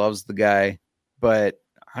Carroll loves the guy, but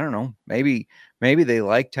I don't know. Maybe they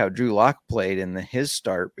liked how Drew Lock played in his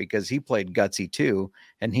start because he played gutsy too,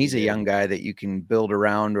 and he's a young guy that you can build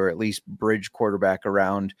around or at least bridge quarterback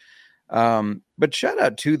around. But shout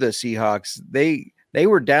out to the Seahawks. They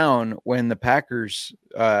were down when the Packers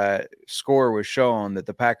score was shown that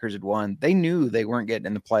the Packers had won. They knew they weren't getting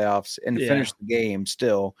in the playoffs and to finish the game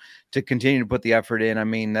still to continue to put the effort in. I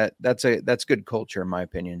mean, that's good culture in my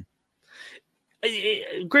opinion.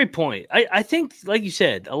 Great point. I think, like you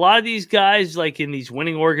said, a lot of these guys, like in these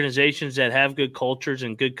winning organizations that have good cultures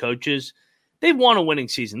and good coaches, they've won a winning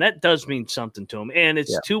season. That does mean something to them. And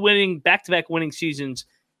it's back-to-back winning seasons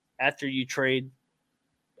after you trade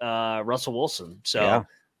Russell Wilson. So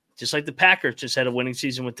just like the Packers just had a winning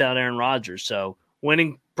season without Aaron Rodgers. So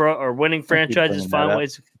winning franchises find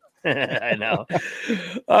ways. I know.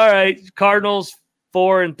 All right. Cardinals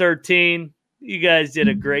 4-13. You guys did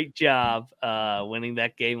a great job winning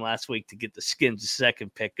that game last week to get the Skins'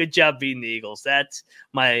 second pick. Good job beating the Eagles. That's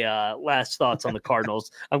my last thoughts on the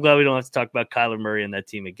Cardinals. I'm glad we don't have to talk about Kyler Murray and that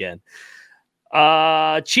team again.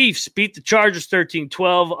 Chiefs beat the Chargers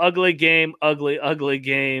 13-12. Ugly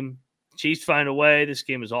game. Chiefs find a way. This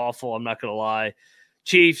game is awful. I'm not going to lie.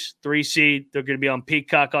 Chiefs, 3 seed. They're going to be on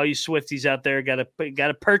Peacock. All you Swifties out there got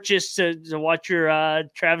to purchase to watch your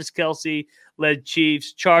Travis Kelce led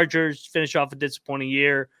Chiefs. Chargers finish off a disappointing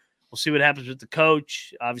year. We'll see what happens with the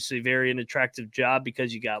coach. Obviously, very unattractive job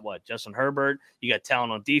because you got Justin Herbert. You got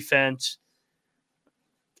talent on defense.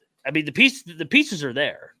 I mean, the pieces are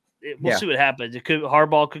there. We'll see what happens.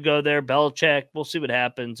 Harbaugh could go there. Belichick. We'll see what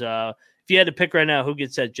happens. If you had to pick right now, who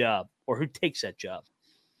gets that job or who takes that job?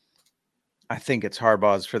 I think it's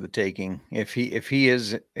Harbaugh's for the taking. If he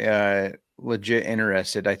is legit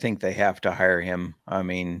interested, I think they have to hire him. I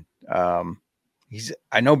mean,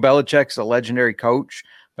 I know Belichick's a legendary coach,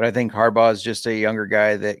 but I think Harbaugh is just a younger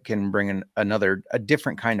guy that can bring in a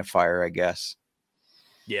different kind of fire, I guess.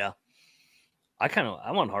 Yeah.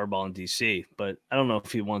 I want Harbaugh in DC, but I don't know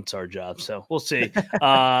if he wants our job. So we'll see.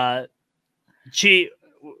 Chief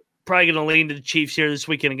probably going to lean to the Chiefs here this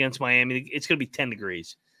weekend against Miami. It's going to be 10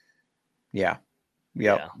 degrees. Yeah.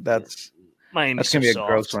 That's Miami's going to be soft.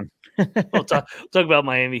 A gross one. We'll talk about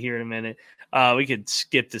Miami here in a minute. We could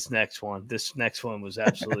skip this next one. This next one was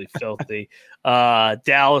absolutely filthy.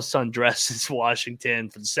 Dallas undresses Washington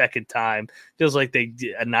for the second time. Feels like they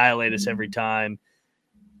annihilate us every time.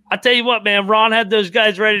 I'll tell you what, man, Ron had those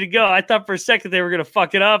guys ready to go. I thought for a second they were going to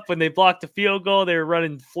fuck it up when they blocked the field goal. They were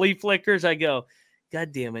running flea flickers. I go,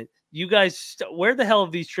 God damn it. You guys, where the hell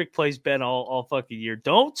have these trick plays been all fucking year?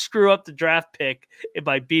 Don't screw up the draft pick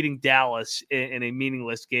by beating Dallas in a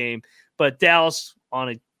meaningless game. But Dallas on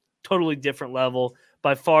a totally different level,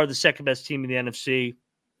 by far the second best team in the NFC.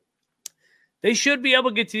 They should be able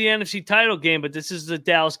to get to the NFC title game, but this is the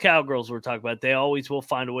Dallas Cowgirls we're talking about. They always will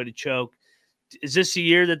find a way to choke. Is this the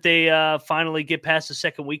year that they finally get past the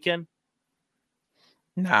second weekend?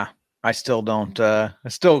 Nah, I still don't. I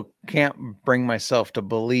still can't bring myself to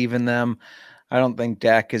believe in them. I don't think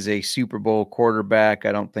Dak is a Super Bowl quarterback.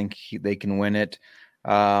 I don't think they can win it.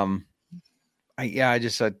 I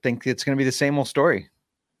think it's going to be the same old story.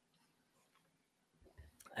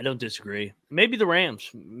 I don't disagree. Maybe the Rams.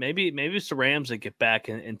 Maybe it's the Rams that get back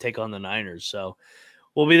and take on the Niners. So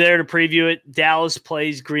we'll be there to preview it. Dallas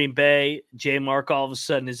plays Green Bay. J. Mark all of a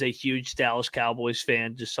sudden is a huge Dallas Cowboys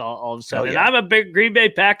fan. Just saw all of a sudden. And I'm a big Green Bay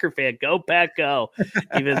Packer fan. Go Pack, go.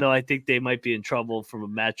 Even though I think they might be in trouble from a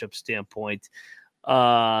matchup standpoint.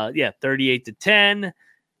 38-10.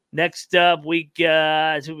 Next up, we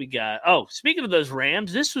got who we got. Oh, speaking of those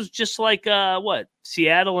Rams, this was just like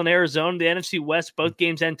Seattle and Arizona, the NFC West. Both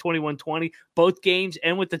games end 21-20. Both games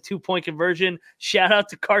end with the 2-point conversion. Shout out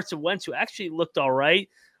to Carson Wentz, who actually looked all right.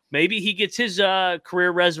 Maybe he gets his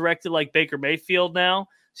career resurrected like Baker Mayfield now.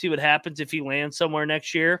 See what happens if he lands somewhere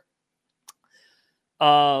next year.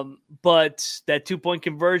 But that 2-point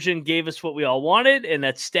conversion gave us what we all wanted, and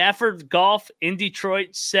that's Stafford Golf in Detroit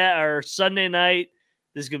Sunday night.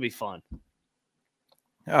 This is going to be fun.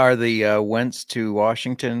 Are the Wentz to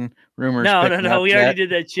Washington rumors? No. We already did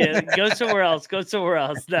that shit. Go somewhere else.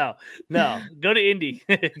 No. Go to Indy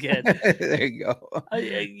again. There you go.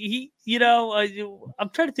 I'm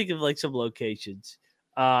trying to think of like some locations.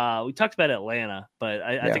 We talked about Atlanta, but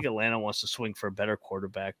I think Atlanta wants to swing for a better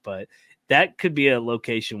quarterback, but that could be a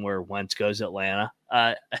location where Wentz goes Atlanta.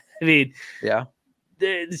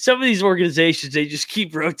 Some of these organizations, they just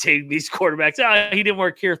keep rotating these quarterbacks. He didn't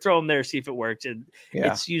work here. Throw him there, see if it works. And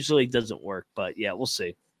it usually doesn't work. But, yeah, we'll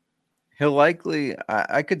see. He'll likely,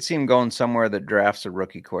 I could see him going somewhere that drafts a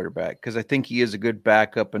rookie quarterback because I think he is a good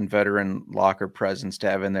backup and veteran locker presence to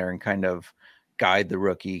have in there and kind of guide the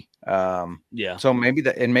rookie. Yeah. So maybe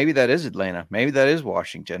that is Atlanta. Maybe that is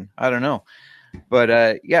Washington. I don't know.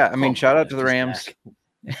 But yeah, I mean, shout out to the Rams.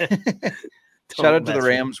 Shout out to the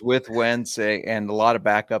Rams with Wentz and a lot of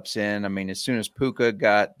backups in. I mean, as soon as Puka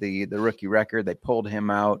got the rookie record, they pulled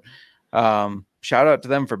him out. Shout out to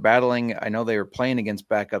them for battling. I know they were playing against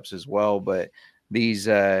backups as well, but these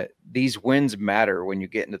wins matter when you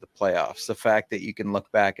get into the playoffs. The fact that you can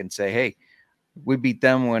look back and say, hey, we beat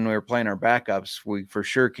them when we were playing our backups. We for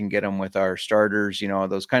sure can get them with our starters. You know,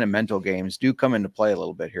 those kind of mental games do come into play a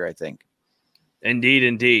little bit here, I think.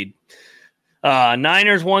 Indeed.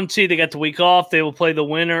 Niners 1 seed. They got the week off. They will play the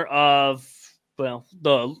winner of,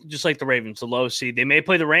 just like the Ravens, the low seed. They may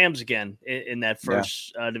play the Rams again in that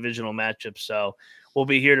first divisional matchup. So we'll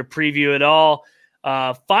be here to preview it all.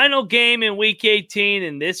 Final game in Week 18,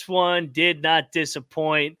 and this one did not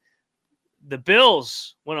disappoint. The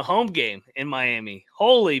Bills won a home game in Miami.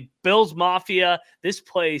 Holy Bills Mafia. This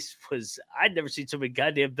place was – I'd never seen so many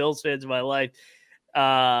goddamn Bills fans in my life.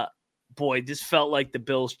 Boy, this felt like the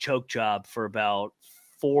Bills' choke job for about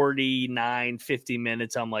 49, 50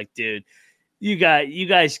 minutes. I'm like, dude, you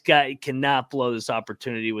guys cannot blow this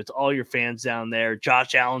opportunity with all your fans down there.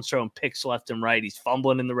 Josh Allen's throwing picks left and right. He's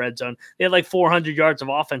fumbling in the red zone. They had like 400 yards of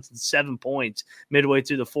offense and 7 points midway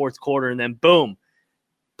through the fourth quarter, and then boom,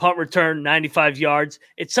 punt return, 95 yards.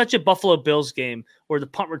 It's such a Buffalo Bills game where the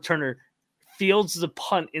punt returner fields the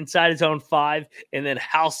punt inside his own 5 and then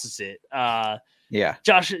houses it. Yeah.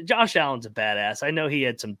 Josh Allen's a badass. I know he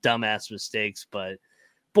had some dumbass mistakes, but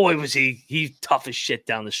boy, was he tough as shit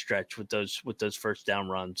down the stretch with those first down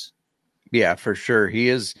runs. Yeah, for sure. He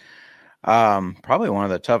is probably one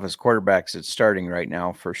of the toughest quarterbacks that's starting right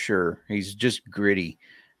now, for sure. He's just gritty.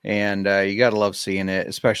 And you got to love seeing it,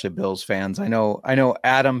 especially Bills fans. I know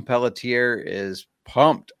Adam Pelletier is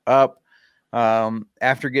pumped up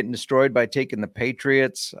after getting destroyed by taking the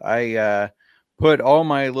Patriots. I put all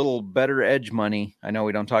my little Better Edge money. I know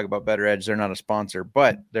we don't talk about Better Edge. They're not a sponsor,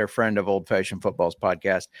 but they're a friend of Old Fashioned Football's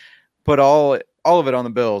podcast. Put all of it on the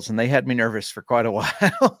Bills, and they had me nervous for quite a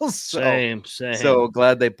while. Same. So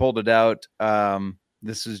glad they pulled it out.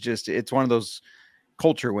 This is it's one of those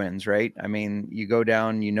culture wins, right? I mean, you go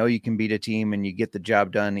down, you can beat a team and you get the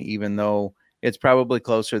job done, even though it's probably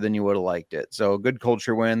closer than you would have liked it. So a good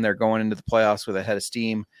culture win. They're going into the playoffs with a head of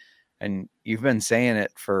steam, and you've been saying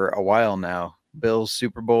it for a while now. Bills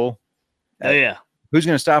Super Bowl. Oh, yeah. Who's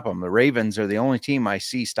going to stop them? The Ravens are the only team I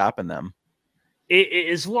see stopping them.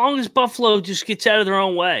 As long as Buffalo just gets out of their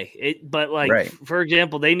own way. For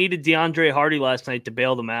example, they needed DeAndre Hardy last night to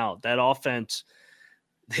bail them out. That offense,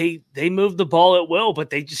 they moved the ball at will,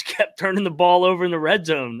 but they just kept turning the ball over in the red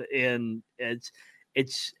zone. And it's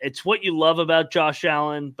what you love about Josh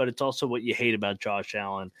Allen, but it's also what you hate about Josh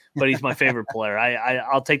Allen. But he's my favorite player.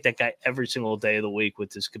 I'll take that guy every single day of the week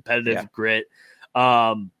with his competitive grit.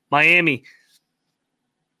 Miami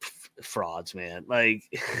frauds, man. Like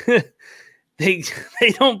they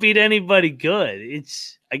don't beat anybody good.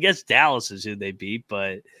 I guess Dallas is who they beat,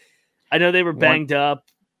 but I know they were banged up.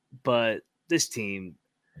 But this team,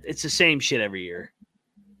 it's the same shit every year.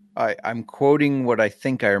 I'm quoting what I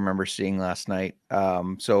think I remember seeing last night.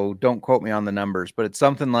 So don't quote me on the numbers, but it's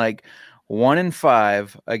something like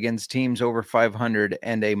 1-5 against teams over 500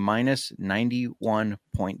 and a minus 91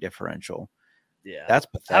 point differential. Yeah. That's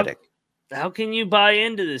pathetic. How can you buy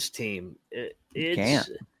into this team? You can't.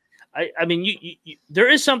 I mean, you there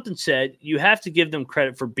is something said. You have to give them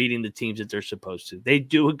credit for beating the teams that they're supposed to. They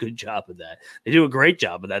do a good job of that. They do a great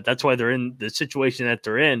job of that. That's why they're in the situation that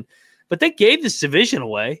they're in. But they gave this division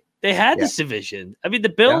away. They had this division. I mean, the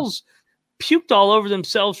Bills puked all over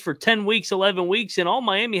themselves for 10 weeks, 11 weeks, and all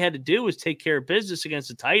Miami had to do was take care of business against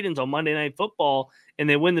the Titans on Monday Night Football, and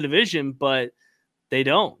they win the division, but they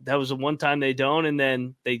don't. That was the one time they don't, and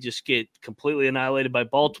then they just get completely annihilated by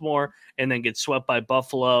Baltimore and then get swept by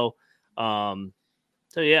Buffalo. So,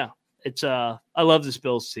 yeah, I love this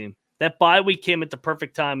Bills team. That bye week came at the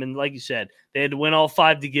perfect time, and like you said, they had to win all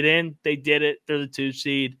 5 to get in. They did it. They're the 2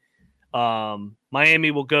 seed.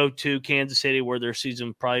 Miami will go to Kansas City where their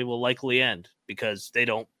season probably will likely end because they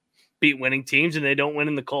don't beat winning teams and they don't win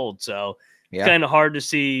in the cold. So it's kind of hard to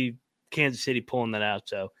see Kansas City pulling that out.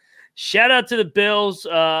 So shout out to the Bills.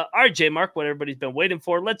 All right, J Mark, what everybody's been waiting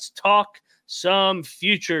for. Let's talk some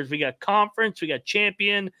futures. We got conference, we got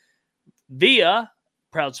champion via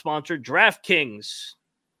proud sponsor DraftKings.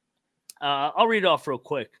 I'll read it off real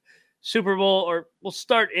quick. Super Bowl, or we'll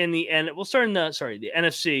start in the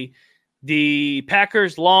NFC. The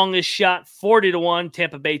Packers longest shot 40-1,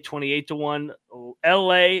 Tampa Bay 28-1,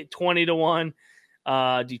 LA 20-1,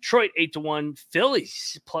 Detroit 8-1,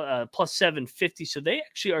 Phillies plus 750. So they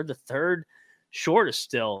actually are the third shortest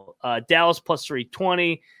still. Dallas plus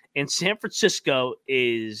 320, and San Francisco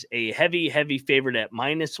is a heavy favorite at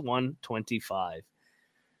minus 125.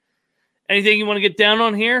 Anything you want to get down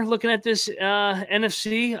on here? Looking at this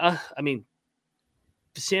NFC, I mean,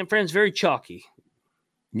 San Fran's very chalky.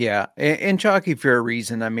 Yeah, and chalky for a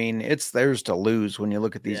reason. I mean, it's theirs to lose when you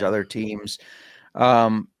look at these other teams.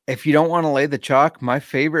 If you don't want to lay the chalk, my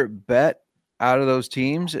favorite bet out of those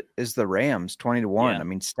teams is the Rams, 20-1. I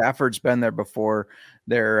mean, Stafford's been there before.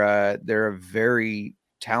 They're a very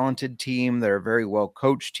talented team. They're a very well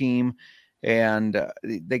coached team, and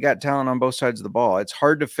they got talent on both sides of the ball. It's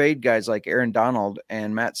hard to fade guys like Aaron Donald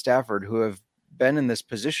and Matt Stafford, who have been in this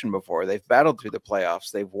position before. They've battled through the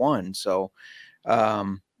playoffs. They've won. So,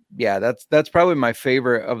 that's probably my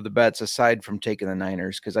favorite of the bets aside from taking the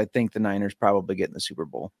Niners, because I think the Niners probably get in the Super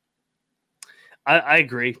Bowl. I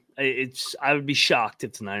agree. I would be shocked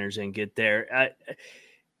if the Niners didn't get there.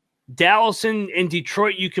 Dallas and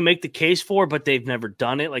Detroit, you can make the case for, but they've never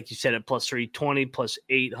done it. Like you said, at plus 320, plus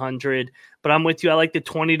 800. But I'm with you. I like the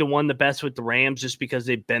 20-1 the best with the Rams, just because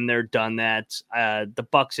they've been there, done that. The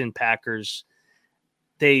Bucks and Packers,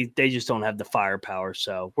 they just don't have the firepower.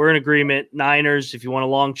 So we're in agreement. Niners, if you want a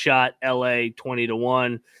long shot, LA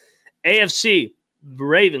 20-1. AFC,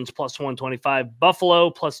 Ravens plus 125,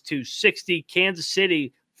 Buffalo plus 260, Kansas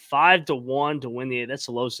City 5-1 to win the. That's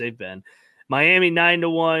the lowest they've been. Miami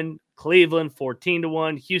 9-1, Cleveland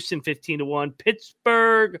 14-1, Houston 15-1,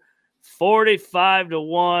 Pittsburgh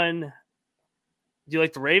 45-1. Do you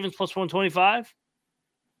like the Ravens plus 125?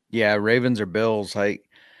 Yeah, Ravens or Bills. I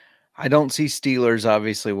don't see Steelers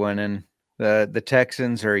obviously winning. The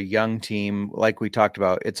Texans are a young team, like we talked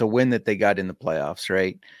about. It's a win that they got in the playoffs,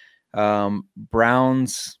 right?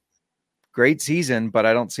 Browns, great season, but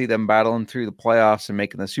I don't see them battling through the playoffs and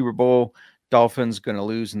making the Super Bowl. Dolphins going to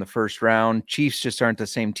lose in the first round. Chiefs just aren't the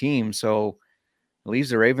same team, so it leaves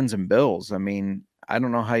the Ravens and Bills. I mean, I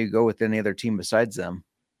don't know how you go with any other team besides them.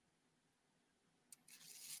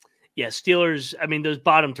 Yeah, Steelers. I mean, those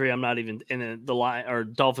bottom three, I'm not even in the line, or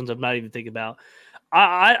Dolphins, I'm not even thinking about.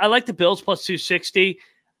 I like the Bills plus 260. If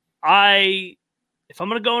I'm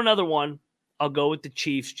going to go another one, I'll go with the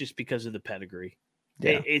Chiefs just because of the pedigree.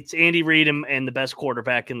 Yeah. It's Andy Reid and the best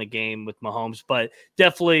quarterback in the game with Mahomes, but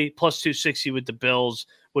definitely plus 260 with the Bills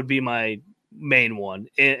would be my main one.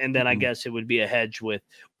 And then I guess it would be a hedge with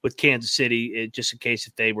Kansas City, just in case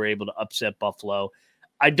if they were able to upset Buffalo.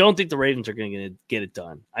 I don't think the Ravens are going to get it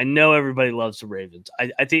done. I know everybody loves the Ravens.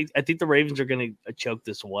 I think the Ravens are going to choke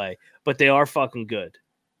this away, but they are fucking good.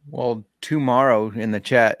 Well, tomorrow in the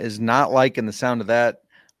chat is not liking the sound of that.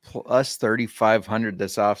 Plus 3,500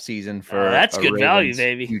 this offseason for that's good Ravens value,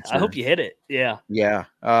 baby. future. I hope you hit it. Yeah.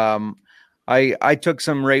 I took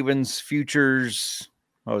some Ravens futures.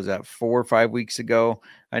 What was that, 4 or 5 weeks ago?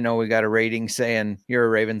 I know we got a rating saying you're a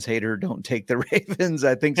Ravens hater. Don't take the Ravens.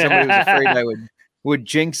 I think somebody was afraid I would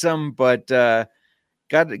jinx them, but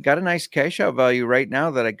got a nice cash out value right now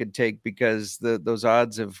that I could take because those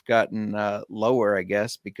odds have gotten lower, I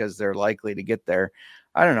guess, because they're likely to get there.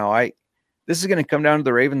 I don't know. This is going to come down to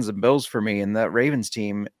the Ravens and Bills for me, and that Ravens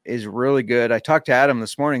team is really good. I talked to Adam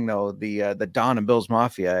this morning, though, the Don and Bills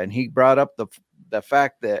Mafia, and he brought up the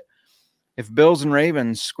fact that if Bills and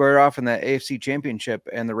Ravens square off in that AFC Championship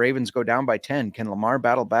and the Ravens go down by 10, can Lamar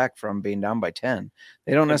battle back from being down by 10?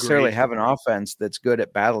 They don't necessarily have an offense that's good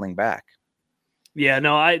at battling back. Yeah,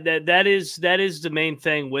 no, that is the main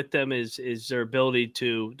thing with them is their ability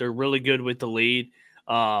to. They're really good with the lead.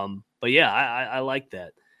 But yeah, I like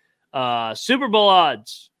that. Super Bowl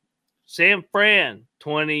odds: San Fran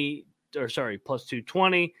plus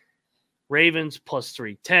 220, Ravens plus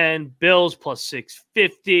 310, Bills plus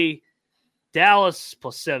 650, Dallas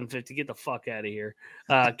plus 750. Get the fuck out of here.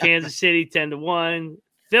 Kansas City 10-1,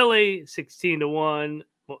 Philly 16-1,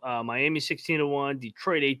 Miami 16-1,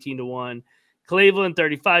 Detroit 18-1, Cleveland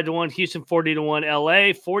 35-1, Houston 40-1,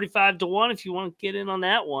 LA 45-1. If you want to get in on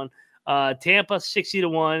that one, Tampa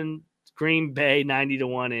 60-1. Green Bay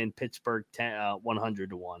 90-1 and Pittsburgh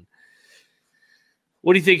 100-1.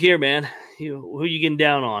 What do you think here, man? Who you getting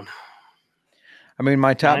down on? I mean,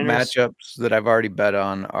 my top Niners. matchups that I've already bet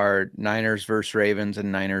on are Niners versus Ravens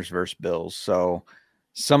and Niners versus Bills. So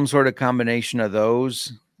some sort of combination of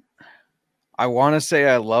those. I want to say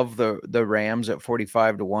I love the Rams at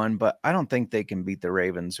 45-1, but I don't think they can beat the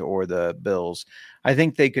Ravens or the Bills. I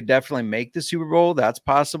think they could definitely make the Super Bowl. That's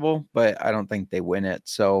possible, but I don't think they win it.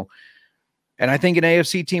 So And I think an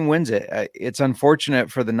AFC team wins it. It's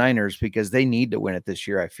unfortunate for the Niners because they need to win it this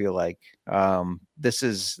year. I feel like this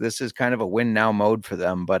is kind of a win now mode for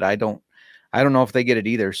them, but I don't know if they get it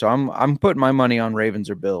either. So I'm putting my money on Ravens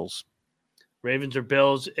or Bills. Ravens or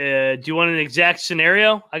Bills. Do you want an exact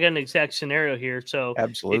scenario? I got an exact scenario here. So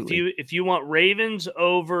absolutely, if you want Ravens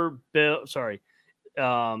over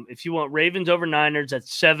if you want Ravens over Niners,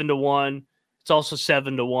 that's 7-1. It's also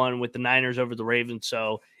 7-1 with the Niners over the Ravens.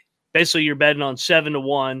 So basically, you're betting on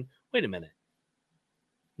 7-1. Wait a minute.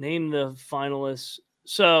 Name the finalists.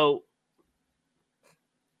 So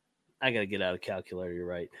I got to get out of calculator. You're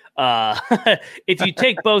right. If you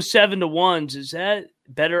take both 7-1s, is that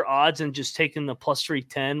better odds than just taking the plus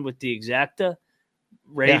 310 with the exacta?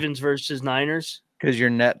 Ravens versus Niners? Because you're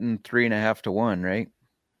netting 3.5 to 1, right?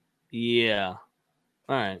 Yeah.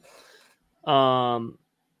 All right.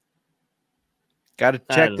 Got to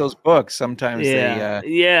check those books. Sometimes they try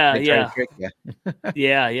to trick you.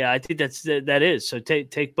 Yeah. I think that is. So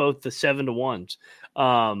take both the 7-1s.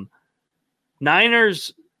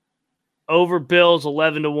 Niners over Bills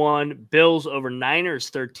 11-1. Bills over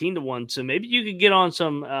Niners 13-1. So maybe you could get on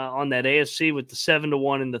some on that AFC with the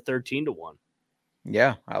 7-1 and the 13-1.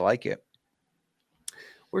 Yeah, I like it.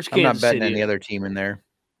 Where's I'm Kansas not betting City? any other team in there.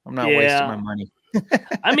 I'm not wasting my money.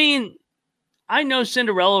 I mean, I know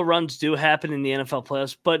Cinderella runs do happen in the NFL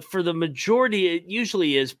playoffs, but for the majority, it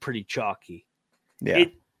usually is pretty chalky. Yeah.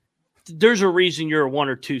 There's a reason you're a 1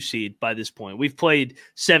 or 2 seed by this point. We've played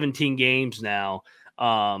 17 games now,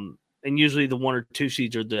 and usually the 1 or 2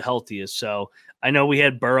 seeds are the healthiest. So I know we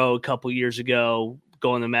had Burrow a couple years ago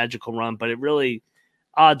go on the magical run, but it really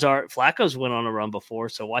odds are Flacco's went on a run before,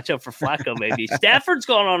 so watch out for Flacco. Maybe Stafford's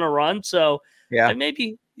gone on a run, so I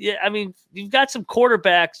mean, you've got some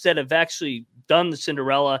quarterbacks that have actually done the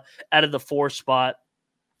Cinderella out of the 4 spot.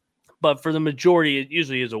 But for the majority, it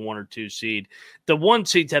usually is a 1 or 2 seed. The 1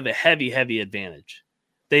 seeds have a heavy advantage.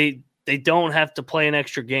 They don't have to play an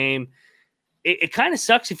extra game. It kind of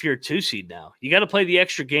sucks if you're a 2 seed now. You got to play the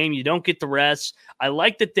extra game. You don't get the rest. I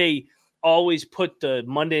like that they always put the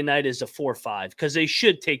Monday night as a 4-5 because they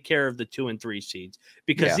should take care of the 2 and 3 seeds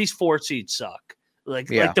because these 4 seeds suck. Like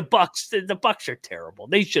the Bucks, the Bucks are terrible.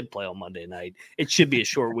 They should play on Monday night. It should be a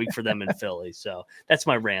short week for them in Philly. So that's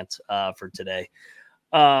my rant for today.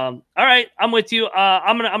 All right, I'm with you.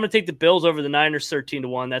 I'm gonna take the Bills over the Niners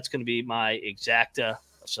 13-1. That's gonna be my exacta.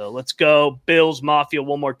 So let's go Bills Mafia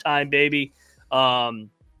one more time, baby. All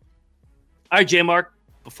right, J Mark.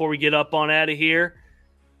 Before we get up on out of here,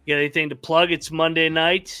 you got anything to plug? It's Monday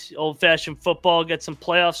night, old fashioned football. Got some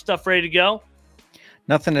playoff stuff ready to go.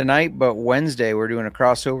 Nothing tonight, but Wednesday we're doing a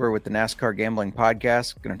crossover with the NASCAR Gambling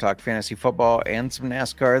Podcast. Going to talk fantasy football and some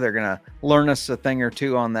NASCAR. They're going to learn us a thing or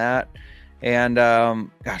two on that. And,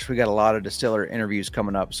 we got a lot of distiller interviews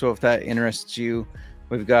coming up. So if that interests you,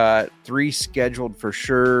 we've got 3 scheduled for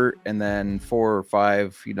sure, and then 4 or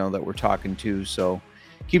 5, that we're talking to. So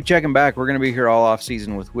keep checking back. We're going to be here all off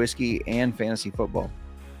season with whiskey and fantasy football.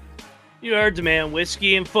 You heard the man,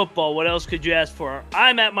 whiskey and football. What else could you ask for?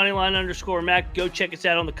 I'm at Moneyline_Mac. Go check us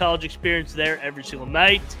out on the College Experience there every single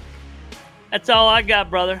night. That's all I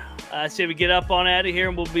got, brother. I say we get up on out of here,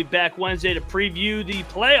 and we'll be back Wednesday to preview the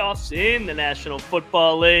playoffs in the National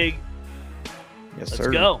Football League. Yes, Let's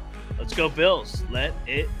sir. go. Let's go, Bills. Let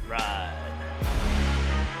it ride.